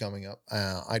Loki coming up.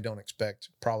 I don't expect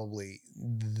probably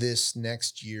this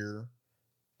next year,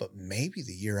 but maybe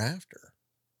the year after.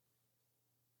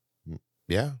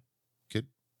 Yeah,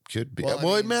 could be.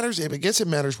 Well, it matters. I guess it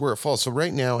matters where it falls. So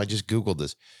right now, I just Googled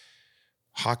this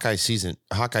Hawkeye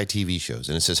TV shows,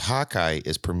 and it says Hawkeye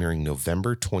is premiering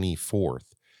November 24th,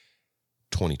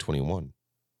 2021.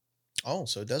 Oh,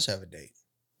 so it does have a date.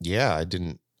 Yeah, I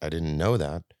didn't know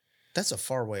that. That's a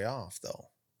far way off, though.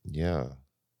 Yeah,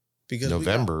 because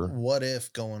November. We got What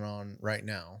If going on right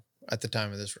now at the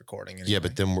time of this recording. Anyway. Yeah,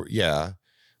 but then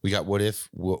we got What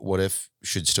If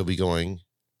should still be going,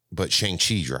 but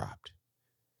Shang-Chi dropped.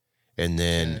 And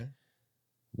then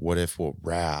What If will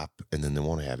wrap, and then they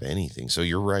won't have anything. So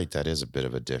you're right. That is a bit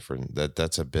of a different,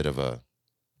 that's a bit of a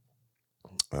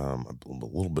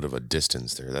little bit of a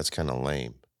distance there. That's kind of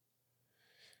lame.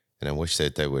 And I wish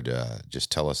that they would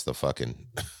just tell us the fucking,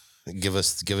 give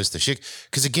us the shit.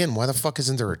 Because again, why the fuck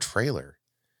isn't there a trailer?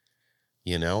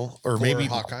 Or for maybe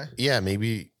Hawkeye? Yeah,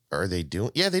 maybe. Are they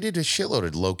doing? Yeah, they did a shitload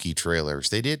of Loki trailers.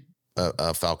 They did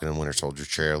Falcon and Winter Soldier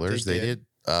trailers. They did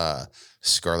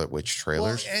Scarlet Witch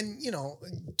trailers. Well,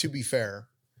 and to be fair,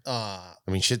 I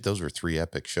mean, shit, those were 3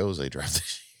 epic shows they dropped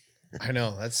this I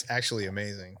know, that's actually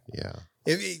amazing. year.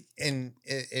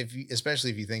 If you,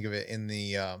 especially if you think of it in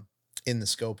the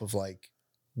scope of like,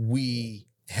 we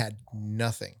had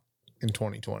nothing in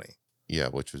 2020. Yeah,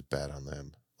 which was bad on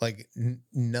them. Like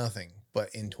nothing.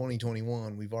 But in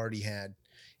 2021, we've already had,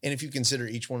 and if you consider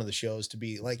each one of the shows to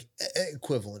be like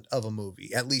equivalent of a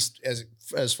movie, at least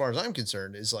as far as I'm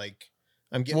concerned, is like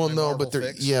I'm getting my Marvel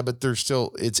fix. But they're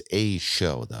still, it's a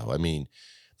show though. I mean,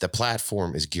 the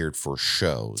platform is geared for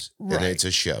shows, and Right. it's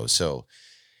a show, so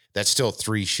that's still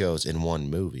 3 shows in one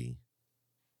movie.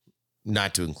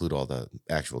 Not to include all the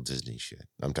actual Disney shit.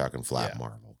 I'm talking flat Yeah.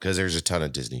 Marvel, because there's a ton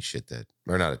of Disney shit that,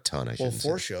 or not a ton. I Well, should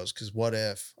 4 shows, because what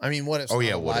if? I mean, what if? Oh,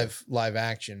 yeah, live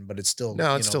action, but it's still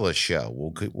No, it's still a show.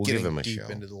 We'll give getting him a deep show.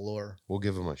 into the lore. We'll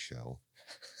give him a show,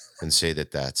 and say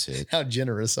that that's it. How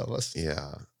generous of us!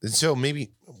 Yeah. And so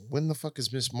maybe when the fuck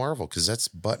is Miss Marvel? Because that's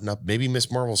button up. Maybe Miss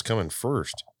Marvel's coming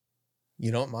first.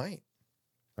 You know, it might.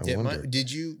 I wonder.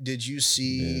 Did you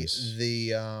see Miss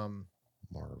the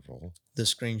Marvel.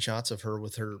 screenshots of her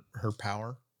with her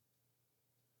power?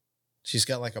 She's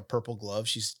got like a purple glove.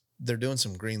 They're doing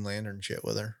some Green Lantern shit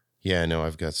with her. Yeah, I know.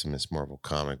 I've got some Miss Marvel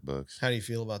comic books. How do you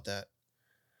feel about that?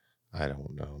 I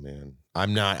don't know, man.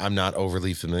 I'm not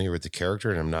overly familiar with the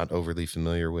character, and I'm not overly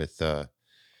familiar with how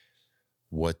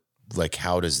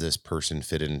does this person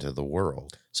fit into the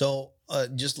world? So,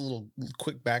 just a little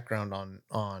quick background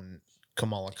on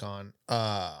Kamala Khan.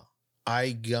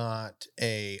 I got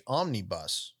a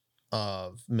omnibus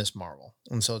of Miss Marvel,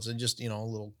 and so it's just a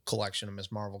little collection of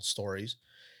Miss Marvel stories,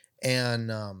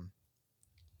 and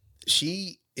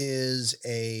she is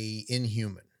a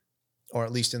Inhuman, or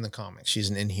at least in the comics, she's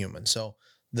an Inhuman. So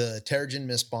the Terrigen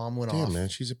Mist bomb went off. Man,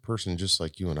 she's a person just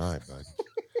like you and I, bud.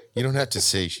 You don't have to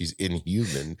say she's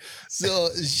inhuman. So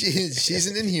she's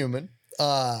an Inhuman.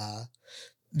 The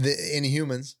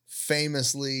Inhumans,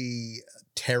 famously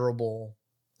terrible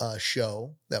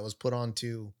show that was put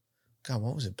onto, God,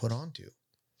 what was it put onto? It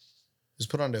was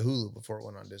put onto Hulu before it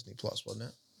went on Disney Plus, wasn't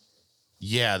it?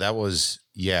 Yeah, that was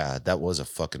a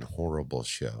fucking horrible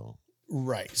show.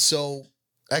 Right. So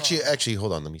Actually,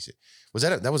 hold on. Let me see.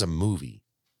 That was a movie?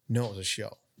 No, it was a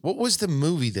show. What was the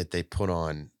movie that they put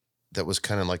on that was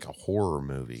kind of like a horror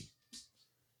movie?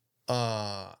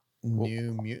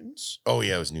 New Mutants? Oh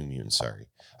yeah, it was New Mutants. Sorry.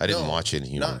 I didn't watch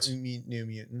Inhumans. Not New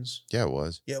Mutants. Yeah, it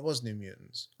was. Yeah, it was New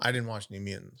Mutants. I didn't watch New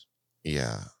Mutants.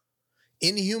 Yeah.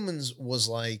 Inhumans was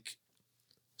like,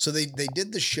 so they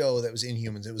did the show that was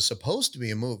Inhumans. It was supposed to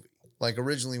be a movie. Like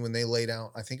originally when they laid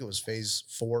out, I think it was phase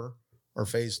 4 or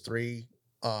phase 3,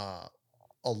 a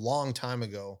long time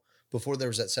ago, before there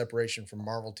was that separation from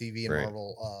Marvel TV and Right.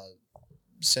 Marvel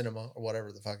Cinema or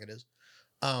whatever the fuck it is.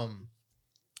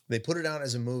 They put it out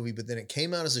as a movie, but then it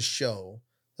came out as a show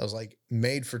that was like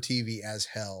made for TV as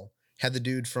hell. Had the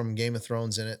dude from Game of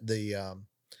Thrones in it, the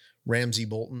Ramsay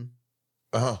Bolton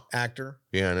actor.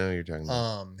 Yeah, I know who you're talking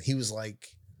about. He was like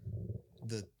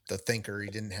the thinker. He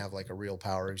didn't have like a real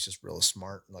power. He was just real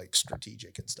smart, like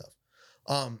strategic and stuff.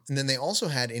 And then they also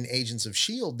had in Agents of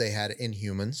S.H.I.E.L.D., they had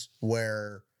Inhumans,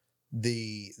 where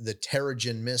the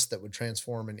Terrigen Mist that would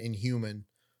transform an Inhuman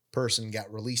person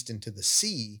got released into the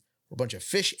sea. A bunch of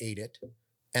fish ate it,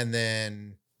 and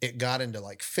then it got into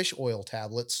like fish oil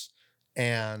tablets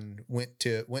and went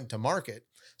to market.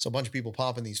 So a bunch of people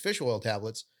popping these fish oil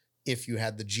tablets. If you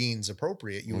had the genes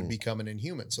appropriate, you would become an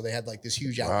Inhuman. So they had like this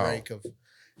huge outbreak of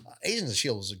Agents of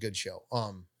S.H.I.E.L.D. was a good show.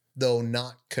 Though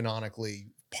not canonically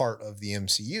part of the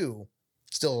MCU,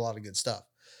 still a lot of good stuff.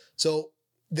 So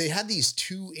they had these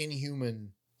 2 Inhuman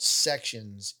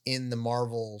sections in the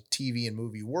Marvel TV and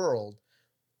movie world,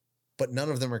 but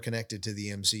none of them are connected to the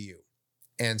MCU.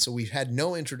 And so we've had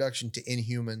no introduction to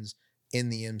Inhumans in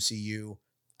the MCU.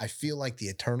 I feel like the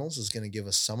Eternals is going to give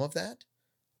us some of that.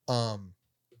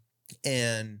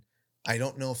 And I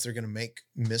don't know if they're going to make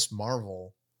Miss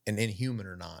Marvel an Inhuman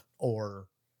or not, or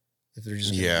if they're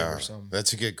just going to give her some.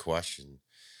 That's a good question.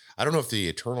 I don't know if the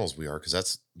Eternals we are, because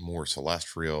that's more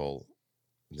celestial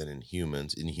than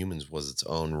Inhumans. Inhumans was its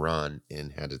own run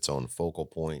and had its own focal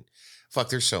point. Fuck,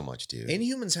 there's so much, dude.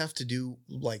 Inhumans have to do,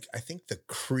 like, I think the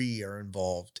Kree are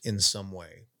involved in some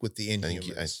way with the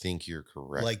Inhumans. I think you're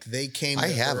correct. Like they came. I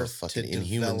to have Earth a fucking to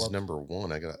Inhumans develop-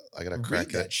 #1. I gotta Read crack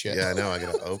that shit. Yeah, I know. I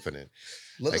gotta open it.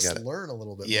 Let I us gotta- learn a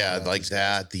little bit. Yeah, more about like these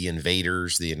guys. that. The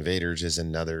Invaders. The Invaders is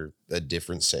a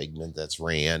different segment that's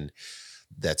ran.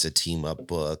 That's a team up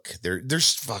book.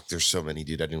 There's so many,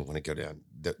 dude. I didn't want to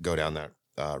go down that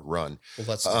run. Well,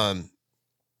 let's.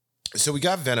 So we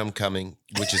got Venom coming,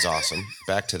 which is awesome.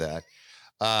 Back to that.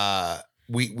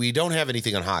 We don't have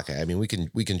anything on Hawkeye. I mean,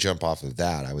 we can jump off of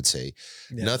that. I would say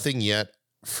Yeah. nothing yet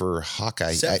for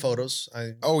Hawkeye. Set photos.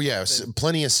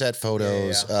 Plenty of set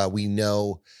photos. Yeah. We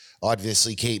know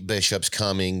obviously Kate Bishop's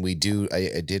coming. We do.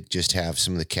 I did just have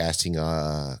some of the casting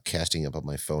up on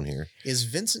my phone here. Is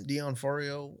Vincent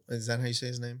D'Onofrio? Is that how you say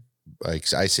his name? I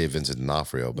say Vincent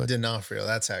D'Onofrio, but D'Onofrio.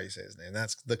 That's how you say his name.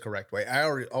 That's the correct way. I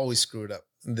always screwed up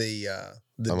the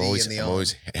I'm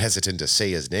always hesitant to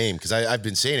say his name because I've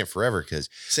been saying it forever. Because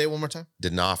say it one more time.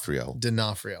 D'Onofrio.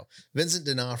 Vincent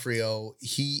D'Onofrio.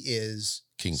 He is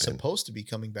Kingpin. Supposed to be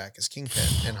coming back as Kingpin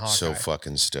and Hawkeye. So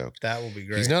fucking stoked. That will be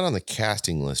great. He's not on the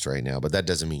casting list right now, but that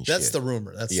doesn't mean that's shit. the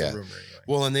rumor. That's the rumor. Anyway.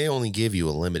 Well, and they only give you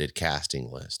a limited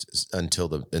casting list until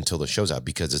the show's out,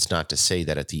 because it's not to say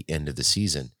that at the end of the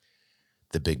season,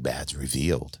 the big bad's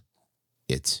revealed.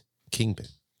 It's Kingpin.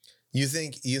 You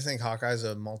think Hawkeye's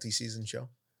a multi-season show?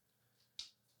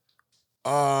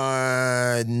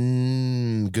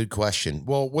 Good question.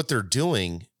 Well, what they're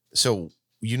doing, so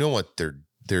you know what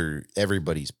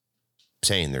everybody's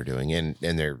saying they're doing, and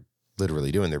they're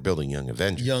literally doing, they're building Young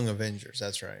Avengers. Young Avengers,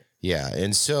 that's right. Yeah,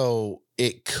 and so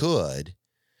it could,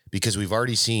 because we've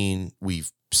seen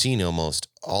almost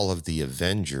all of the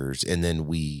Avengers, and then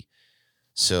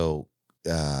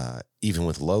even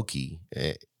with Loki,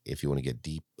 if you want to get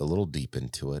a little deep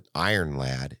into it, Iron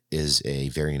Lad is a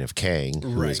variant of Kang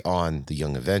who is on the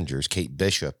Young Avengers. Kate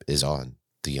Bishop is on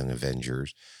the Young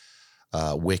Avengers.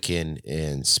 Wiccan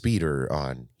and Speeder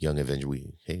on Young Avengers.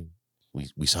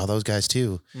 We saw those guys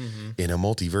too in a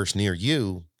multiverse near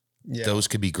you. Yeah. Those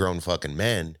could be grown fucking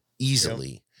men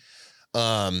easily.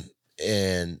 Yep.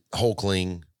 And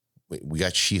Hulkling, we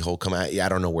got She-Hulk come out. I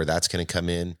don't know where that's going to come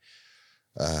in,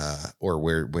 or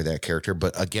where that character.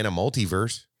 But again, a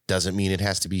multiverse doesn't mean it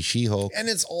has to be She-Hulk. And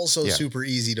it's also super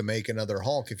easy to make another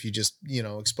Hulk if you just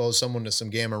expose someone to some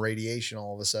gamma radiation.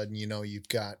 All of a sudden, you've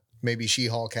got. Maybe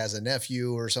She-Hulk has a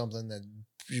nephew or something that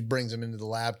brings him into the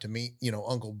lab to meet,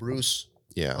 Uncle Bruce.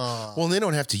 Yeah. Well, they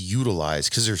don't have to utilize,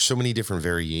 because there's so many different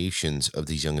variations of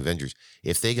these Young Avengers.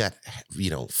 If they got,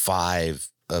 5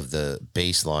 of the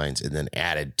baselines and then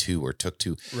added 2 or took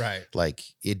 2, right? Like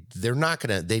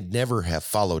they'd never have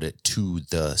followed it to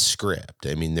the script.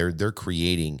 I mean, they're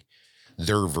creating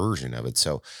their version of it.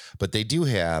 So, but they do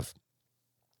have.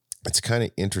 It's kind of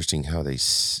interesting how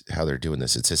they're doing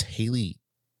this. It says Haley.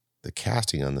 The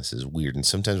casting on this is weird, and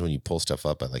sometimes when you pull stuff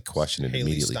up, I question it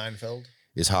immediately. Steinfeld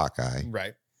is Hawkeye,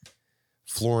 right?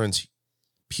 Florence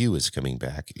Pugh is coming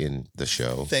back in the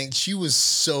show. She was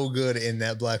so good in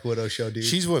that Black Widow show, dude.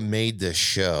 She's what made this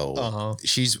show.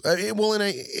 She's and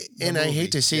I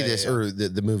hate to say this, or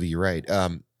the movie. You're right.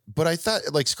 But I thought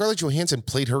Scarlett Johansson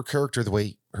played her character the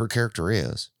way her character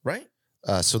is, right?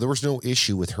 So there was no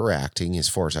issue with her acting as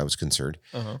far as I was concerned.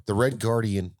 The Red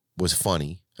Guardian was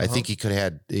funny. I think he could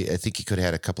have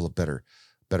had a couple of better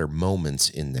moments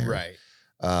in there.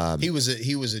 Right. He was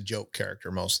a joke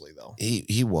character mostly, though.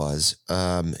 He was.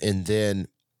 And then,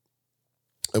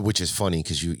 which is funny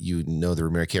because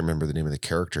I can't remember the name of the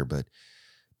character, but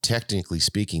technically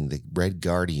speaking, the Red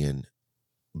Guardian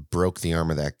broke the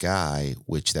arm of that guy,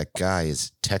 which that guy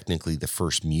is technically the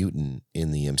first mutant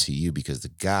in the MCU, because the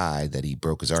guy that he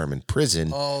broke his arm in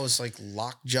prison. Oh, it's like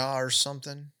Lockjaw or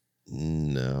something.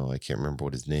 No, I can't remember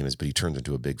what his name is, but he turns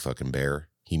into a big fucking bear.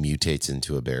 He mutates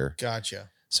into a bear. Gotcha.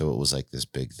 So it was like this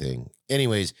big thing.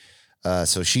 Anyways,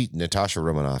 so Natasha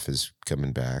Romanoff is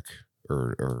coming back,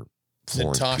 or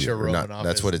Florence Natasha Pugh, Romanoff.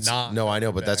 That's what it's. No, I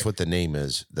know, but that's back. what the name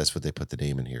is. That's what they put the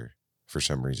name in here for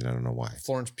some reason. I don't know why.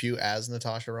 Florence Pugh as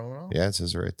Natasha Romanoff. Yeah, it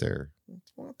says right there.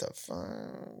 What the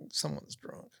fuck? Someone's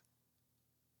drunk.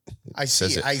 I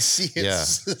see it. Yeah.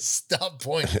 Stop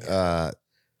pointing.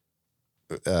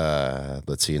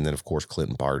 Let's see, and then of course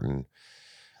Clinton Barton.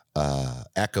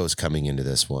 Echo's coming into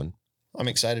this one. I'm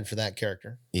excited for that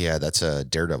character. Yeah, that's a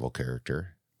Daredevil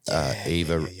character.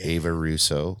 Ava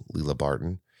Russo, Leela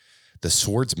Barton. The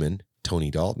Swordsman, Tony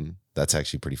Dalton. That's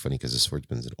actually pretty funny because the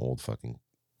Swordsman's an old fucking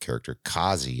character.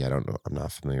 Kazi, I don't know. I'm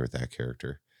not familiar with that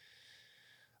character.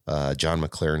 John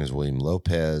McLaren is William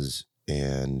Lopez,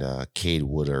 and Cade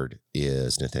Woodard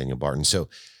is Nathaniel Barton. So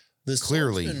the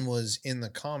clearly Swordsman was in the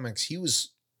comics. He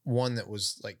was one that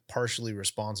was partially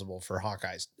responsible for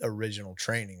Hawkeye's original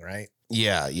training, right?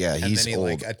 Yeah. And he's then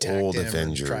he attacked him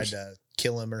Avengers. Tried to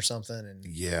kill him or something. And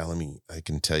yeah, I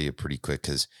can tell you pretty quick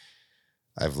because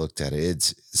I've looked at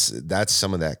it. That's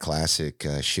some of that classic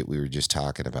shit we were just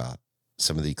talking about.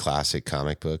 Some of the classic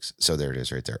comic books. So there it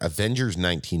is right there. Avengers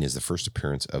 19 is the first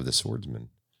appearance of the Swordsman.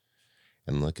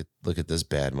 And look at this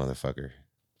bad motherfucker.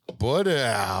 But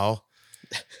now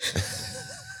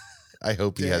I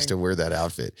hope he has to wear that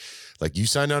outfit. Like, you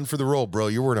signed on for the role, bro.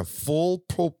 You're wearing a full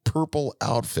purple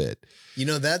outfit You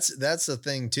know, that's the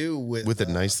thing too with a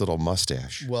nice little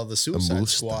mustache. well, the Suicide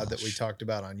Squad that we mustache. talked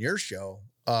about on your show,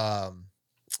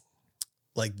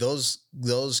 like those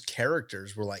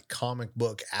characters were like comic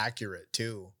book accurate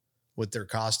too, with their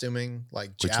costuming,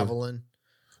 like Which one? Javelin.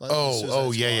 Like Oh, the Suicide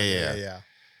oh, yeah, Squad. yeah. yeah.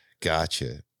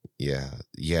 Gotcha. Yeah.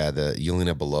 Yeah. The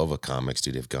Yelena Belova comics,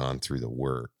 dude, have gone through the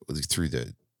work,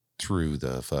 through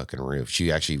the fucking roof.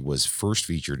 She actually was first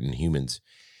featured in Humans,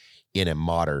 in a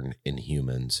modern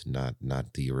Inhumans,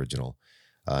 not the original.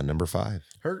 Number 5.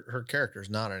 Her character's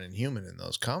not an Inhuman in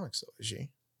those comics, though, is she?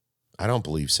 I don't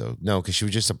believe so. No, because she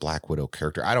was just a Black Widow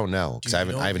character. I don't know, because I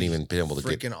haven't even been able to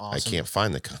get. Freaking awesome. I can't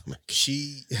find the comic.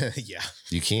 She, yeah.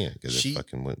 You can't, because She- it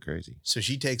fucking went crazy. So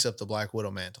she takes up the Black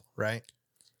Widow mantle, right?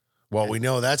 Well, we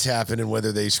know that's happening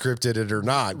whether they scripted it or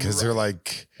not, because they're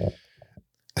like,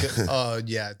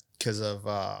 Yeah, because of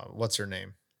what's her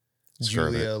name,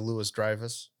 Scarlet. Julia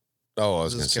Louis-Dreyfus. oh, I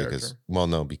was going to This say because, character? well,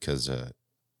 no, because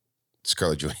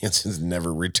Scarlett Johansson's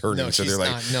never returning, so they're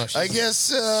like, she's, I guess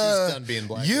she's done being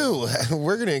Black Widow.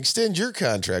 we're going to extend your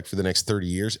contract for the next 30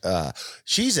 years.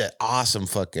 She's an awesome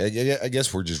fucking. I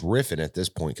guess we're just riffing at this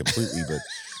point completely, but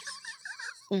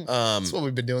That's what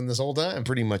we've been doing this whole time.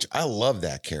 pretty much, I love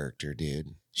that character,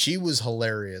 dude. She was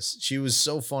hilarious. She was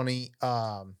so funny.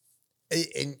 And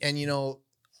you know,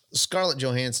 Scarlett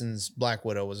Johansson's Black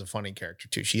Widow was a funny character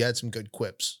too. She had some good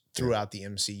quips throughout the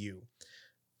MCU.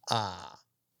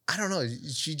 I don't know.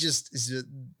 She just is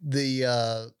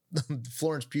the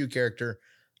Florence Pugh character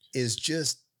is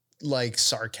just like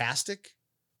sarcastic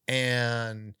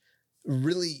and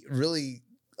really, really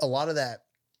a lot of that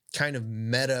kind of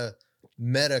meta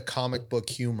comic book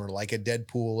humor, like a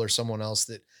Deadpool or someone else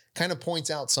that kind of points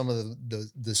out some of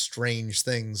the strange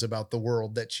things about the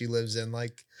world that she lives in.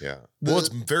 Like, Yeah. Well, it's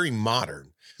very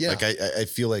modern. yeah, Like I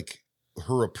feel like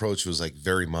her approach was like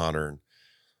very modern,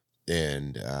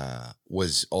 and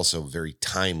was also very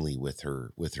timely with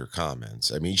her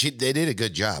comments. I mean, they did a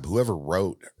good job. Whoever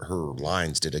wrote her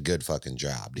lines did a good fucking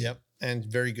job. Dude. yep. And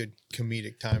very good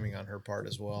comedic timing on her part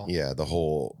as well. Yeah, the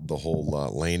whole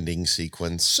landing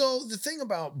sequence. So the thing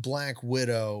about Black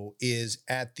Widow is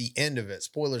at the end of it,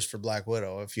 spoilers for Black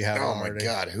Widow, if you haven't Oh my already.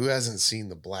 God, who hasn't seen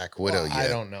the Black Widow Well, yet? I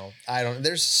don't know.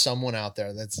 There's someone out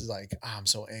there that's like, I'm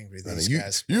so angry. These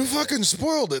guys. You fucking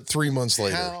spoiled it 3 months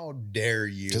later. How dare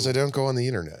you? Because I don't go on the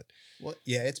internet. Well,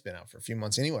 yeah, it's been out for a few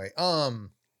months anyway. At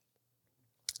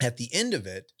the end of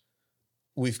it,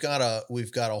 we've got a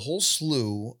whole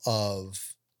slew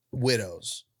of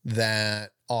widows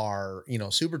that are,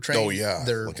 super trained. Oh yeah,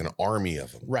 They're like an army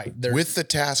of them. right. They're With the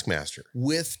Taskmaster.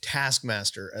 with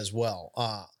Taskmaster as well.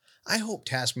 I hope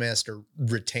Taskmaster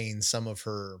retains some of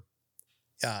her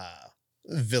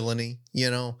villainy,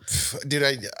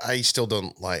 Dude, I still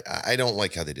don't like. I don't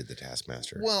like how they did the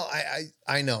Taskmaster. Well,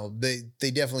 I know they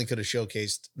definitely could have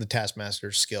showcased the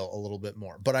Taskmaster's skill a little bit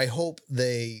more, but I hope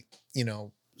they,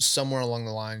 somewhere along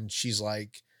the line, she's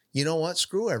like, you know what,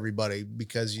 screw everybody,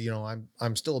 because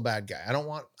I'm still a bad guy. I don't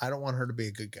want her to be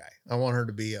a good guy. I want her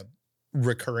to be a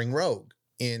recurring rogue.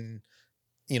 In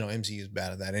MCU is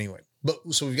bad at that anyway. But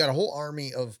so we've got a whole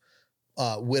army of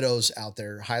widows out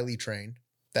there, highly trained,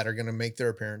 that are going to make their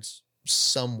appearance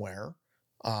somewhere,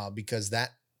 because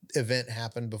that event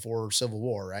happened before Civil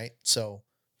War, right? So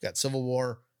we've got Civil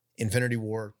War, Infinity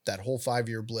War, that whole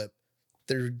 5-year blip.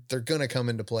 They're going to come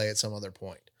into play at some other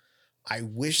point. I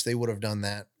wish they would have done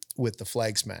that with the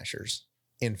Flag Smashers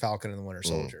in Falcon and the Winter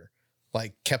Soldier,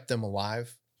 like kept them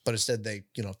alive, but instead they,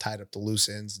 tied up the loose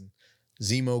ends and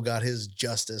Zemo got his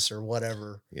justice or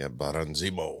whatever. Yeah, Baron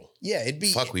Zemo. Yeah, it'd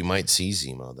be. Fuck, we might see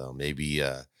Zemo though. Maybe.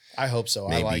 I hope so.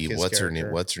 Maybe I like his what's character. her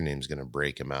name? What's her name's gonna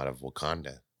break him out of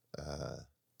Wakanda?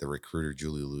 The recruiter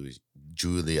Julia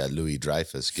Louis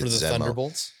Dreyfus for gets the Zemo.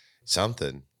 Thunderbolts.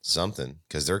 Something,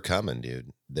 because they're coming, dude.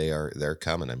 They're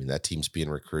coming. I mean, that team's being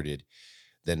recruited.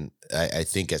 Then I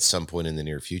think at some point in the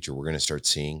near future, we're going to start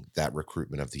seeing that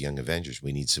recruitment of the Young Avengers.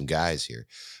 We need some guys here.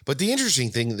 But the interesting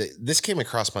thing that this came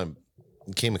across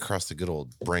the good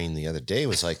old brain the other day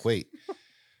was like, wait,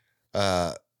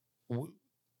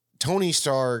 Tony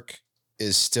Stark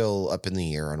is still up in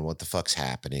the air on what the fuck's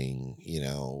happening.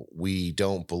 We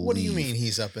don't believe. What do you mean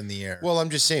he's up in the air? Well, I'm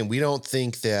just saying we don't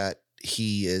think that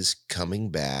he is coming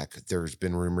back. There's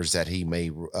been rumors that he may,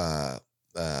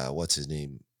 what's his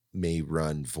name, may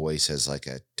run voice as like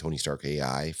a Tony Stark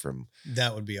AI from.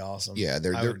 that would be awesome. Yeah,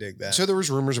 I would dig that. So there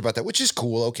was rumors about that, which is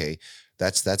cool. Okay,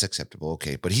 that's acceptable.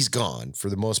 Okay, but he's gone for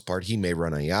the most part. He may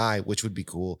run AI, which would be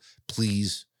cool.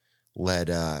 Please let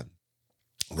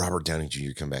Robert Downey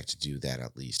Jr. come back to do that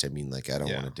at least. I mean, like I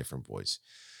don't want a different voice.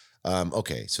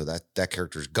 Okay, so that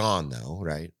character's gone though,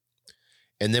 right?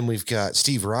 And then we've got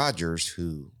Steve Rogers,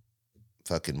 who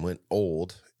fucking went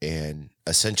old, and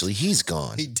essentially he's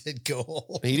gone. He did go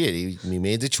old. He did. He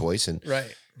made the choice, and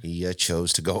Right. he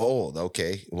chose to go old.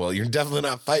 Okay, well, you're definitely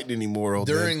not fighting anymore, old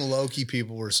During man. Loki,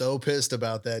 people were so pissed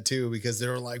about that too, because they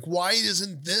were like, why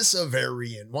isn't this a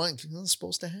variant? Why? It's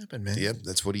supposed to happen, man. Yep,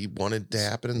 that's what he wanted to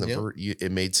happen. And Yep.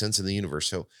 it made sense in the universe.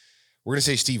 So we're going to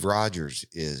say Steve Rogers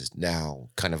is now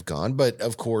kind of gone. But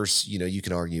of course, you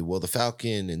can argue, well, the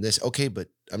Falcon and this. Okay, but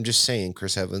I'm just saying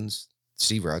Chris Evans,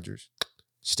 Steve Rogers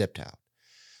stepped out.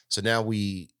 So now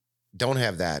we don't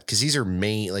have that because these are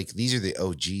these are the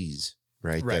OGs,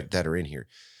 right? Right. That are in here.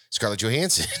 Scarlett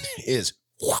Johansson is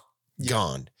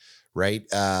gone, right?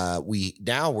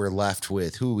 We're left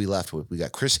with, who are we left with? We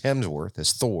got Chris Hemsworth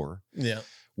as Thor. Yeah.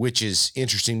 Which is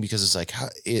interesting because it's like,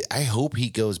 I hope he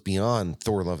goes beyond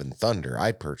Thor Love and Thunder.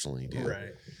 I personally do.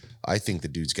 Right. I think the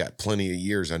dude's got plenty of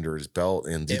years under his belt.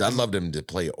 And dude, I'd love him to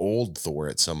play old Thor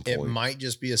at some point. It might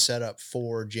just be a setup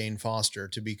for Jane Foster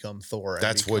to become Thor.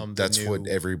 That's what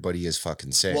everybody is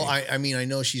fucking saying. Well, I mean, I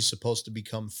know she's supposed to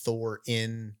become Thor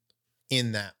in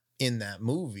that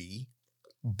movie,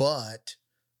 but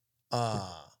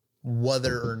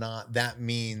whether or not that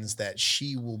means that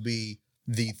she will be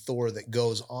the Thor that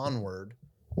goes onward,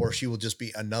 or she will just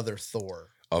be another Thor.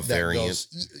 A variant.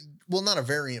 Well, not a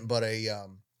variant, but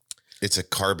it's a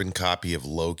carbon copy of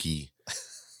Loki,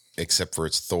 except for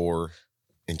it's Thor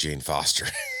and Jane Foster.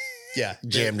 Yeah.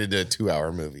 Jammed into a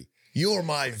 2-hour movie. You're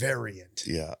my variant.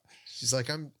 Yeah. She's like,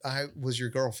 I was your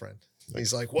girlfriend.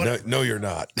 He's like, what? No, you're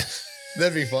not.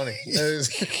 That'd be funny.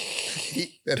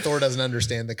 That Thor doesn't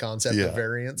understand the concept of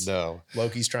variants. No.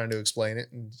 Loki's trying to explain it,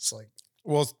 and it's like,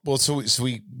 so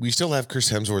we still have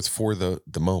Chris Hemsworth for the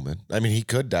moment. I mean, he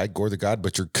could die. Gore the God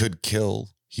Butcher could kill.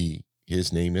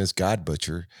 His name is God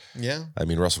Butcher. yeah. I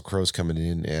mean, Russell Crowe's coming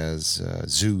in as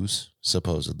Zeus,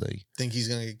 supposedly. Think he's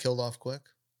gonna get killed off quick?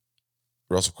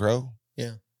 Russell Crowe?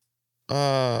 Yeah.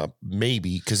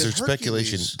 Maybe because there's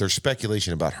speculation. Hercules- There's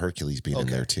speculation about Hercules being in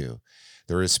Okay. there too.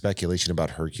 There is speculation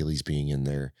about Hercules being in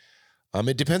there.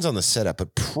 It depends on the setup, but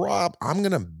I'm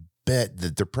gonna bet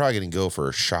that they're probably gonna go for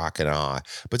a shock and awe.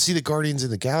 But see, the Guardians of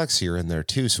the Galaxy are in there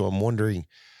too, so I'm wondering,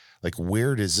 like,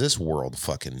 where's this world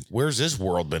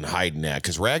been hiding at?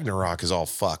 Because Ragnarok is all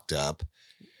fucked up.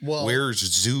 Well, Where's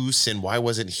Zeus, and why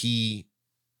wasn't he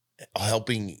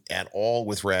helping at all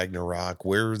with Ragnarok?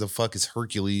 Where the fuck is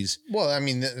Hercules? well, I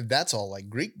mean, that's all like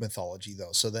Greek mythology,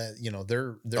 though. So that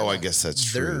they're I guess that's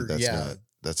true.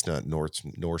 That's not Norse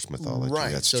mythology.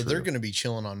 right. That's so true. they're going to be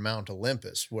chilling on Mount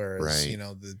Olympus, whereas Right.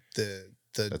 the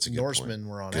That's a good Norsemen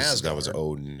were on 'Cause Asgard. that was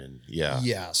Odin, and yeah,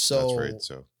 Yeah. So that's right.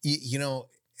 So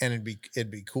and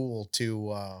it'd be cool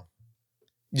to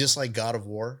just like God of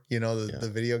War,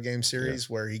 the video game series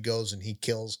where he goes and he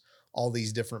kills all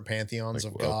these different pantheons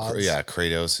of gods.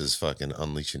 Kratos is fucking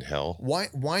unleashing hell.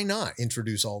 Why not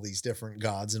introduce all these different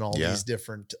gods and all these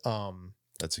different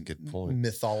That's a good point.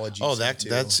 mythologies? Oh,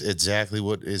 that's exactly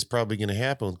what is probably going to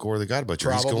happen with Gore the God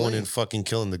Butcher. He's going and fucking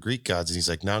killing the Greek gods, and he's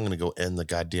like, now I'm going to go end the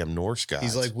goddamn Norse gods.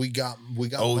 He's like, we got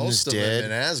Odin's most of dead,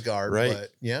 them in Asgard, right? but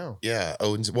yeah. Yeah,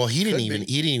 Odin's. Well, he didn't Could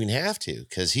even have to,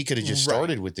 because he could have just Right.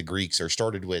 started with the Greeks or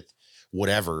started with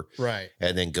whatever, Right.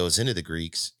 and then goes into the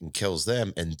Greeks and kills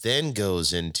them, and then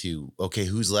goes into, okay,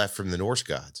 who's left from the Norse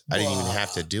gods? I didn't even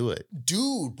have to do it.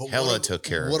 Dude, but Hela took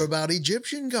care of what it. about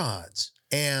Egyptian gods?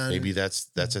 And Maybe that's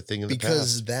a thing in the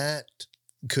because past. that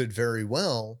could very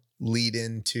well lead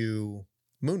into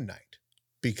Moon Knight,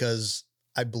 because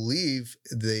I believe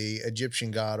the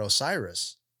Egyptian god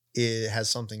Osiris, it has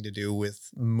something to do with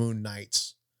Moon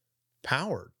Knight's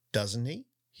power, doesn't he?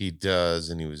 He does,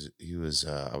 and he was.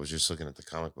 I was just looking at the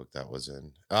comic book that was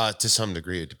in. To some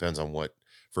degree, it depends on what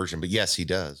version, but yes, he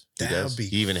does. He does. He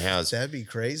even has. That'd be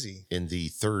crazy. In the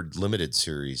third limited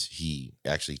series, he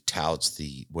actually touts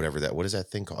the what is that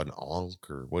thing called, an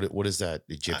ankh, or what is that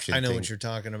Egyptian? I know thing? what you're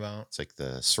talking about. It's like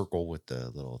the circle with the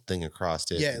little thing across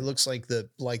it. Yeah, it looks like the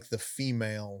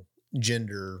female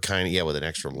gender, Kind of, with an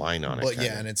extra line on it. but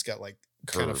kinda. and it's got like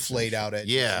kind of curves flayed and out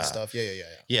edges Yeah. and stuff. Yeah.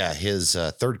 Yeah, his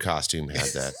third costume had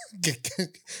that.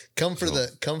 come for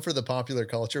the popular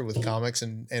culture with comics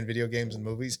and video games and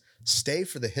movies. Stay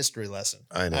for the history lesson.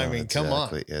 I know. I mean, come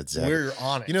on. Exactly. We're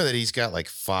on it. You know that he's got like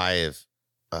five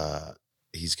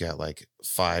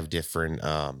different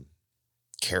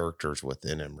characters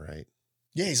within him, right?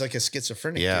 Yeah, he's like a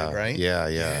schizophrenic Yeah, dude, right?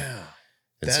 yeah.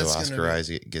 And so That's Oscar gonna be-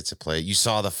 Isaac gets to play. You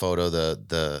saw the photo,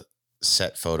 the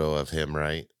set photo of him,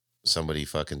 right? somebody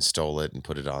fucking stole it and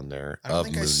put it on there. I don't of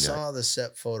think Moon I Knight. saw the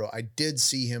set photo. I did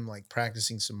see him like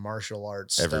practicing some martial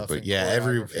arts stuff. Everybody, and yeah,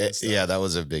 choreography and stuff. yeah, that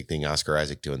was a big thing. Oscar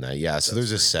Isaac doing that. Yeah, so That's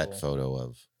there's a pretty set cool.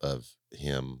 photo of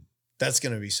him. That's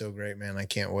gonna be so great, man. I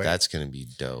can't wait. That's gonna be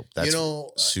dope. That's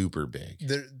super big.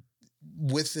 There,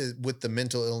 with the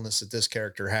mental illness that this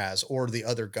character has, or the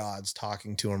other gods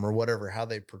talking to him, or whatever, how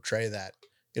they portray that,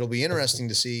 it'll be interesting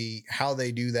to see how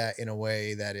they do that in a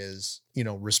way that is,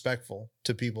 respectful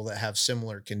to people that have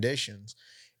similar conditions,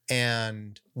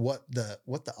 and what the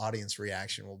audience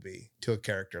reaction will be to a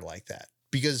character like that.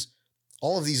 Because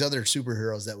all of these other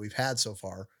superheroes that we've had so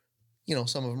far,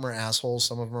 some of them are assholes,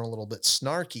 some of them are a little bit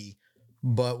snarky,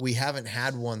 but we haven't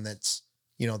had one that's,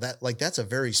 that's a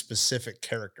very specific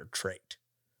character trait.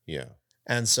 Yeah.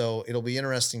 And so it'll be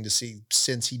interesting to see,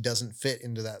 since he doesn't fit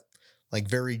into that like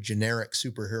very generic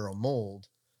superhero mold,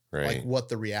 Right. like what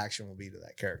the reaction will be to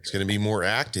that character. It's going to be more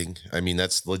acting. I mean,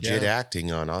 that's legit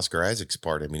acting on Oscar Isaac's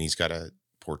part. I mean, he's got to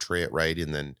portray it right.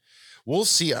 And then we'll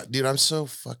see. Dude, I'm so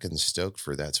fucking stoked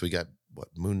for that. So we got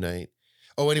Moon Knight.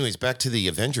 Oh, anyways, back to the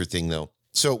Avenger thing though.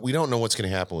 So we don't know what's going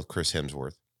to happen with Chris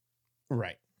Hemsworth.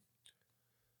 Right.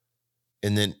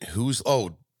 And then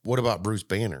what about Bruce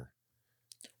Banner?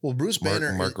 Well, Bruce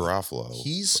Banner, Mark Ruffalo.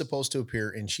 He's supposed to appear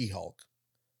in She-Hulk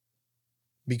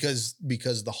because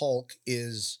the Hulk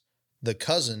is the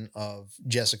cousin of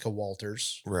Jessica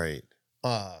Walters. Right.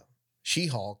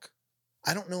 She-Hulk,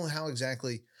 I don't know how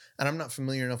exactly, and I'm not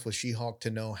familiar enough with She-Hulk to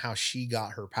know how she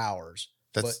got her powers.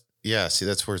 See,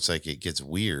 that's where it's like it gets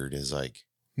weird. Is like,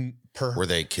 were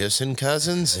they kissing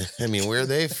cousins? I mean, where are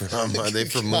they from? Are they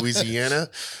from Louisiana?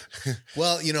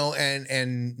 Well,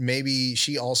 and maybe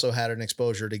she also had an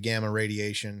exposure to gamma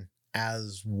radiation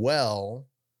as well.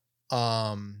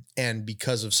 And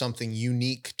because of something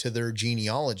unique to their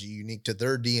genealogy, unique to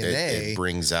their DNA, it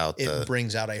brings out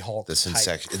a Hulk, the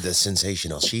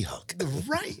sensational She-Hulk.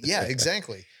 Right. Yeah,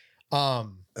 exactly.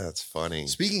 That's funny.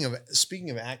 Speaking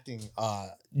of acting,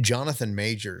 Jonathan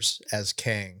Majors as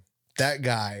Kang, that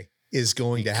guy is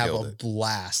going to have a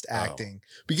blast acting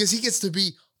because he gets to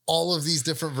be all of these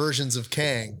different versions of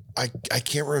Kang. I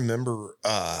can't remember.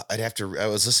 I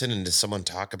was listening to someone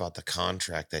talk about the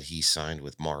contract that he signed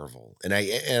with Marvel, and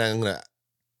I'm gonna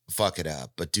fuck it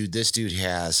up, but dude, this dude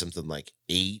has something like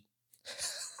 8,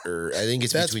 or I think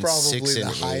it's that's between probably 6 and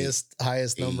the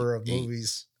highest number of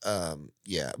movies.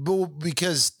 Yeah, but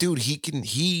because dude,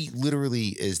 he literally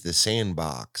is the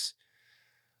sandbox,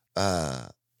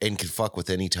 and can fuck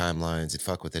with any timelines and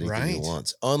fuck with anything he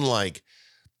wants. Unlike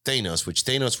Thanos, which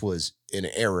Thanos was an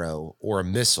arrow or a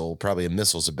missile. Probably a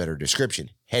missile's a better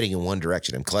description. Heading in one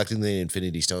direction. I'm collecting the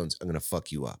Infinity Stones. I'm going to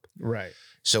fuck you up. Right.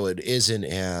 So it isn't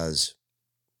as,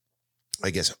 I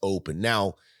guess, open.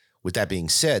 Now, with that being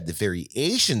said, the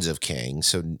variations of Kang,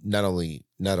 so not only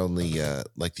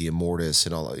like the Immortus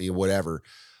and all whatever,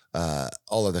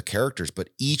 all of the characters, but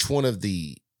each one of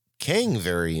the Kang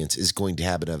variants is going to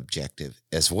have an objective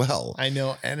as well. I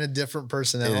know, and a different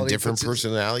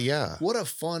personality. Yeah. What a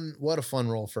fun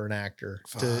role for an actor.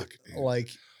 Fuck,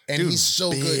 and dude, he's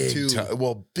so good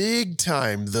too. Big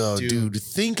time though, dude.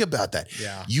 Think about that.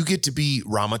 Yeah. You get to be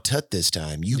Rama Tut this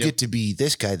time. You get to be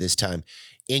this guy this time.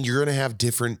 And you're going to have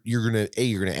you're going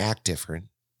to act different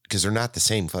because they're not the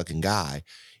same fucking guy.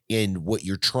 And what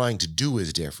you're trying to do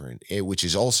is different, which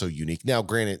is also unique. Now,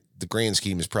 granted, the grand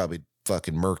scheme is probably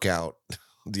fucking murk out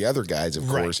the other guys, of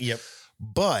course. Yep.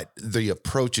 But the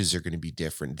approaches are going to be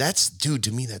different.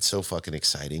 To me, that's so fucking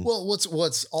exciting. Well,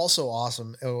 what's also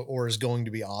awesome, or is going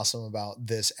to be awesome about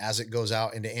this as it goes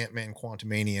out into Ant-Man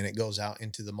Quantumania and it goes out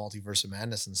into the Multiverse of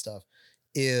Madness and stuff,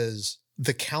 is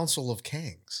the Council of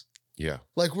Kangs. Yeah.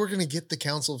 Like, we're going to get the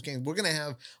Council of Kangs. We're going to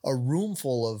have a room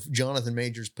full of Jonathan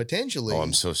Majors potentially. Oh,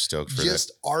 I'm so stoked for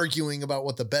just arguing about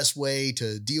what the best way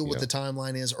to deal with the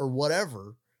timeline is or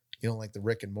whatever. Like the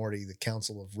Rick and Morty, the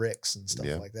Council of Ricks and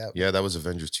stuff like that. Yeah, that was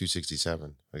Avengers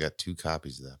 267. I got 2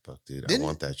 copies of that book, dude. I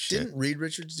want that shit. Didn't Reed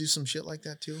Richards do some shit like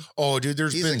that too? Oh, dude,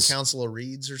 he's been a Council of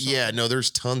Reeds or something. Yeah, no,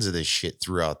 there's tons of this shit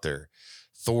throughout there.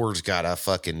 Thor's got a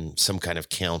fucking some kind of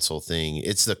council thing.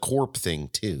 It's the corp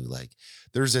thing too. Like,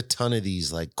 there's a ton of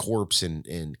these like corps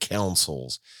and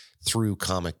councils through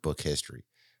comic book history.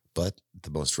 But the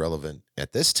most relevant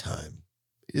at this time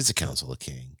is the Council of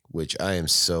Kang, which I am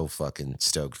so fucking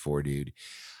stoked for, dude.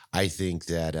 I think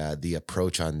that the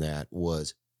approach on that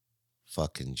was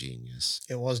fucking genius.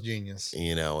 It was genius.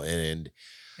 And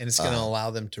it's going to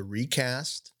allow them to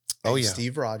recast.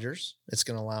 Steve Rogers. It's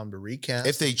going to allow them to recast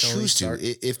if they choose to.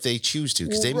 If they choose to,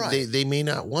 because they may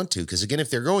not want to. Because again, if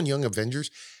they're going Young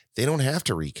Avengers, They don't have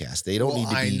to recast. They don't need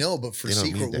to be. I know, but for they don't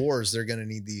Secret need that. Wars, they're going to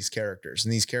need these characters.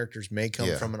 And these characters may come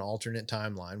Yeah. from an alternate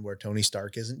timeline where Tony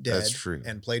Stark isn't dead That's true.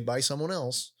 and played by someone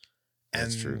else. And,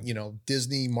 That's true. you know,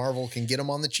 Disney, Marvel can get them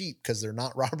on the cheap because they're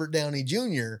not Robert Downey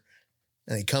Jr.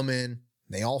 And they come in,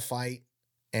 they all fight,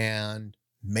 and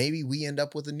maybe we end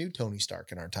up with a new Tony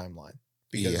Stark in our timeline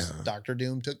because Yeah. Doctor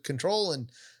Doom took control,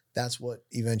 and that's what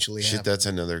eventually happened. That's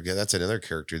another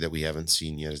character that we haven't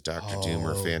seen yet is Doctor Doom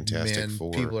or Fantastic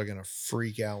Four. People are going to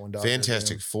freak out when Doctor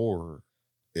Fantastic Doom. Four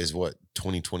is what,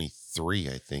 2023,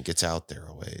 I think. It's out there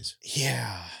a ways.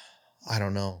 Yeah. I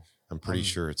don't know. I'm pretty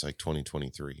sure it's like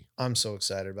 2023. I'm so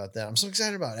excited about that. I'm so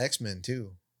excited about X-Men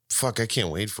too. Fuck, I can't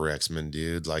wait for X-Men,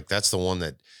 dude. Like, that's the one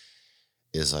that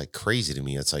is like crazy to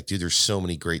me. It's like, dude, there's so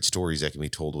many great stories that can be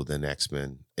told within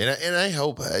X-Men. And I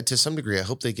hope, to some degree, I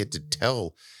hope they get to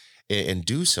tell and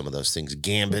do some of those things.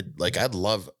 Gambit, like, I'd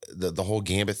love the whole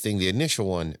Gambit thing. The initial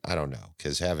one, I don't know,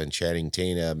 because having Channing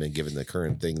Tatum and given the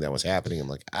current thing that was happening, I'm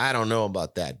like, I don't know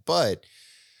about that. But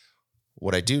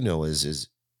what I do know is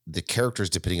the characters,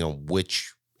 depending on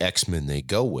which X-Men they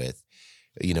go with,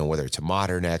 you know, whether it's a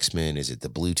modern X-Men, is it the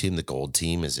blue team, the gold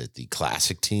team? Is it the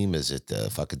classic team? Is it the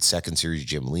fucking second series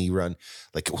Jim Lee run?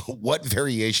 Like, what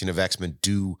variation of X-Men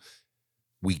do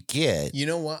we get? You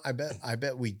know what? I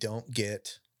bet we don't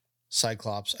get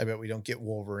Cyclops. I bet we don't get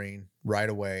Wolverine right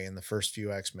away in the first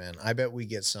few X-Men. I bet we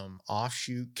get some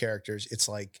offshoot characters. It's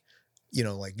like, you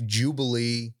know, like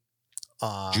Jubilee.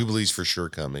 Jubilee's for sure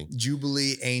coming.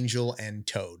 Jubilee, Angel, and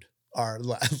Toad are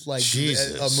like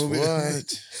Jesus, a movie.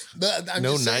 what? I'm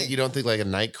No just night. saying. You don't think like a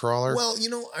Nightcrawler? Well,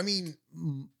 you know, I mean,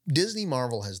 Disney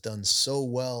Marvel has done so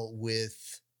well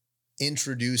with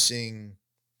introducing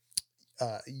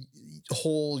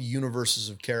whole universes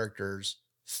of characters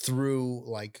through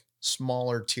like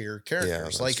smaller tier characters.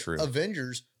 that's like true.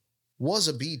 Avengers was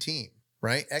a B team,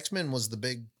 right? X-Men was the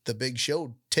big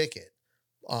show ticket.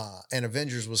 And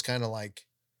Avengers was kind of like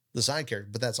the side character,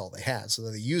 but that's all they had. So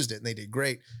they used it and they did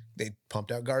great. They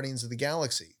pumped out Guardians of the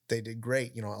Galaxy. They did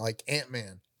great, you know, like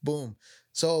Ant-Man, boom.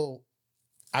 So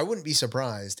I wouldn't be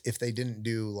surprised if they didn't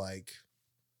do like,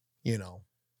 you know,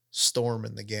 Storm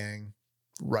and the gang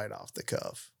right off the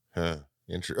cuff. Huh.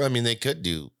 I mean, they could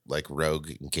do like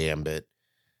Rogue, Gambit,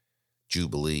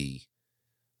 Jubilee,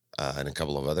 and a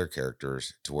couple of other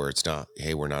characters to where it's not,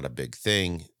 hey, we're not a big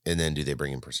thing. And then do they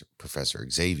bring in Professor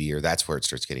Xavier? That's where it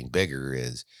starts getting bigger,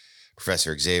 is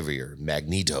Professor Xavier,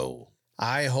 Magneto.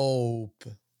 I hope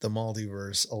the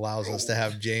multiverse allows us to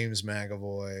have James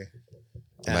McAvoy.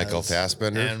 Michael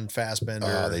Fassbender. And Fassbender.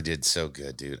 Oh, they did so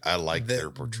good, dude. I like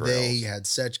their portrayals. They had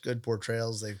such good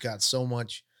portrayals. They've got so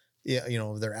much, you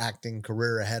know, their acting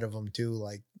career ahead of them too.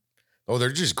 Like, oh,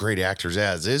 they're just great actors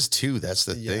as is too. That's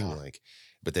the thing. Yeah. Like,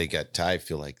 but they got, I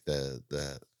feel like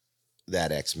that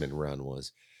X-Men run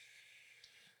was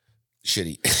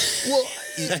shitty. well,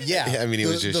 yeah. I mean, it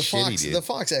was just shitty, dude. The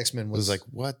Fox X-Men It was like,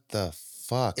 what the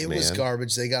fuck, it man? was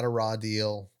garbage. They got a raw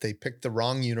deal. They picked the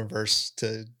wrong universe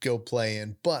to go play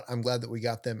in, but I'm glad that we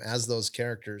got them as those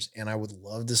characters. And I would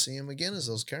love to see them again as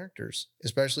those characters,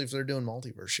 especially if they're doing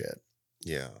multiverse shit.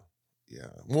 Yeah. Yeah.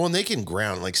 Well, and they can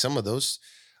ground like some of those.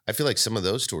 I feel like some of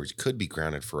those stories could be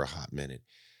grounded for a hot minute.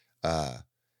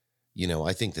 You know,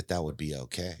 I think that would be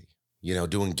okay. You know,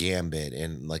 doing Gambit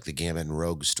and like the Gambit and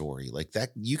Rogue story like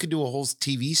that. You could do a whole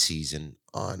TV season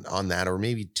on that, or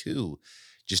maybe two,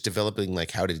 just developing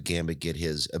like, how did Gambit get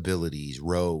his abilities,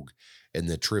 Rogue, and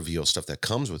the trivial stuff that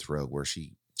comes with Rogue, where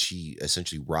she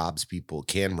essentially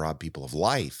can rob people of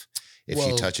life if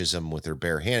she touches them with her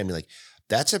bare hand. I mean, like,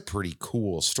 that's a pretty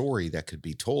cool story that could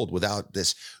be told without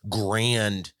this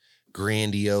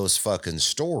grandiose fucking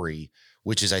story,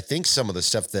 which is, I think, some of the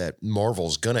stuff that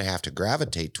Marvel's going to have to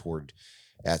gravitate toward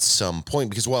at some point,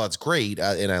 because while it's great,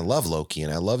 and I love Loki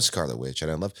and I love Scarlet Witch and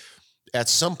I love, at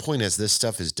some point as this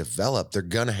stuff is developed, they're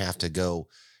going to have to go,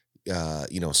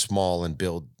 you know, small and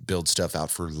build stuff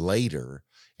out for later,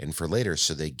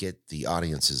 so they get the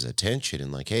audience's attention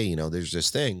and like, hey, you know, there's this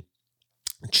thing,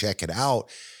 check it out.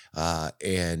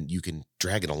 And you can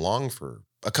drag it along for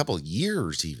a couple of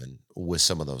years, even with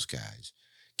some of those guys,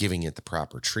 giving it the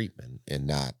proper treatment and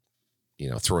not, you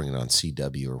know, throwing it on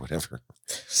CW or whatever.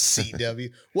 CW.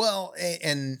 Well,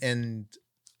 and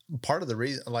part of the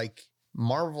reason, like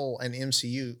Marvel and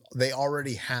MCU, they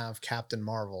already have Captain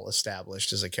Marvel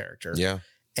established as a character. Yeah.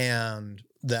 And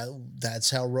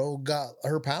that's how Rogue got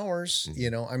her powers. Mm-hmm.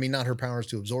 You know, I mean, not her powers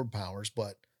to absorb powers,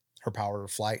 but her power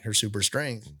of flight, her super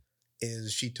strength,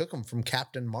 is she took them from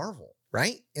Captain Marvel,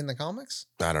 right? In the comics?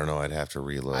 I don't know. I'd have to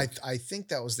reload. I think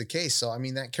that was the case. So, I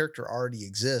mean, that character already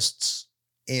exists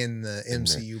in the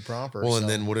MCU proper. Well, and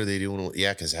then what are they doing?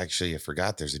 Yeah, because actually I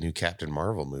forgot there's a new Captain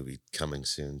Marvel movie coming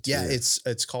soon too. Yeah,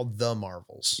 it's called The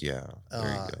Marvels. Yeah,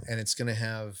 there you go. And it's going to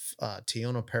have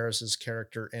Teyonah Parris's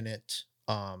character in it,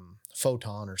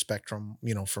 Photon or Spectrum,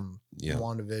 from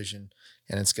WandaVision,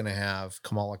 and it's going to have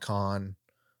Kamala Khan,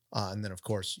 and then of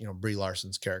course Brie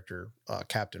Larson's character,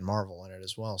 Captain Marvel, in it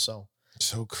as well. So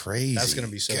crazy. That's going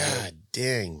to be so God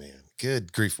dang, man.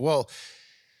 Good grief. Well,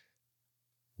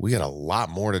 we got a lot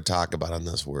more to talk about on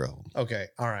this world. Okay.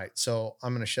 All right. So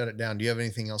I'm going to shut it down. Do you have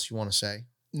anything else you want to say?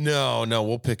 No.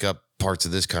 We'll pick up parts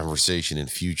of this conversation in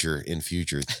future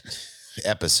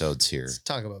episodes here. Let's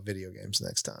talk about video games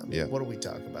next time. Yeah. What do we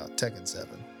talk about? Tekken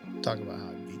 7. Talk about how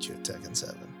I beat you at Tekken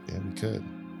 7. Yeah, we could.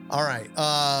 All right.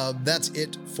 That's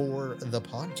it for the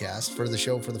podcast, for the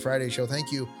show, for the Friday show.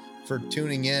 Thank you for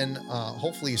tuning in.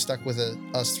 Hopefully you stuck with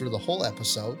us through the whole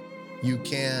episode. You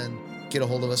can get a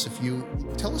hold of us if you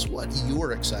tell us what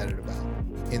you're excited about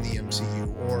in the MCU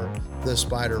or the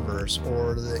Spider-Verse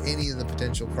or any of the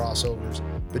potential crossovers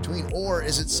between, or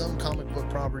is it some comic book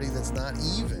property that's not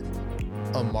even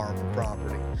a Marvel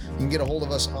property? You can get a hold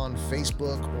of us on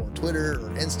Facebook or Twitter or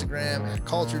Instagram at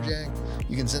CultureJack.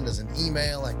 You can send us an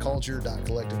email at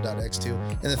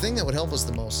culture.collective.x2. And the thing that would help us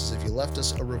the most is if you left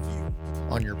us a review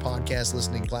on your podcast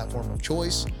listening platform of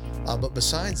choice. But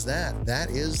besides that,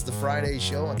 that is the Friday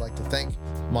show. I'd like to thank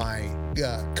my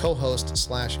co-host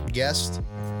 / guest,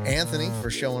 Anthony,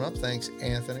 for showing up. Thanks,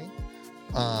 Anthony.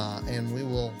 And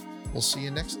we'll see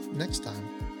you next time.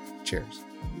 Cheers.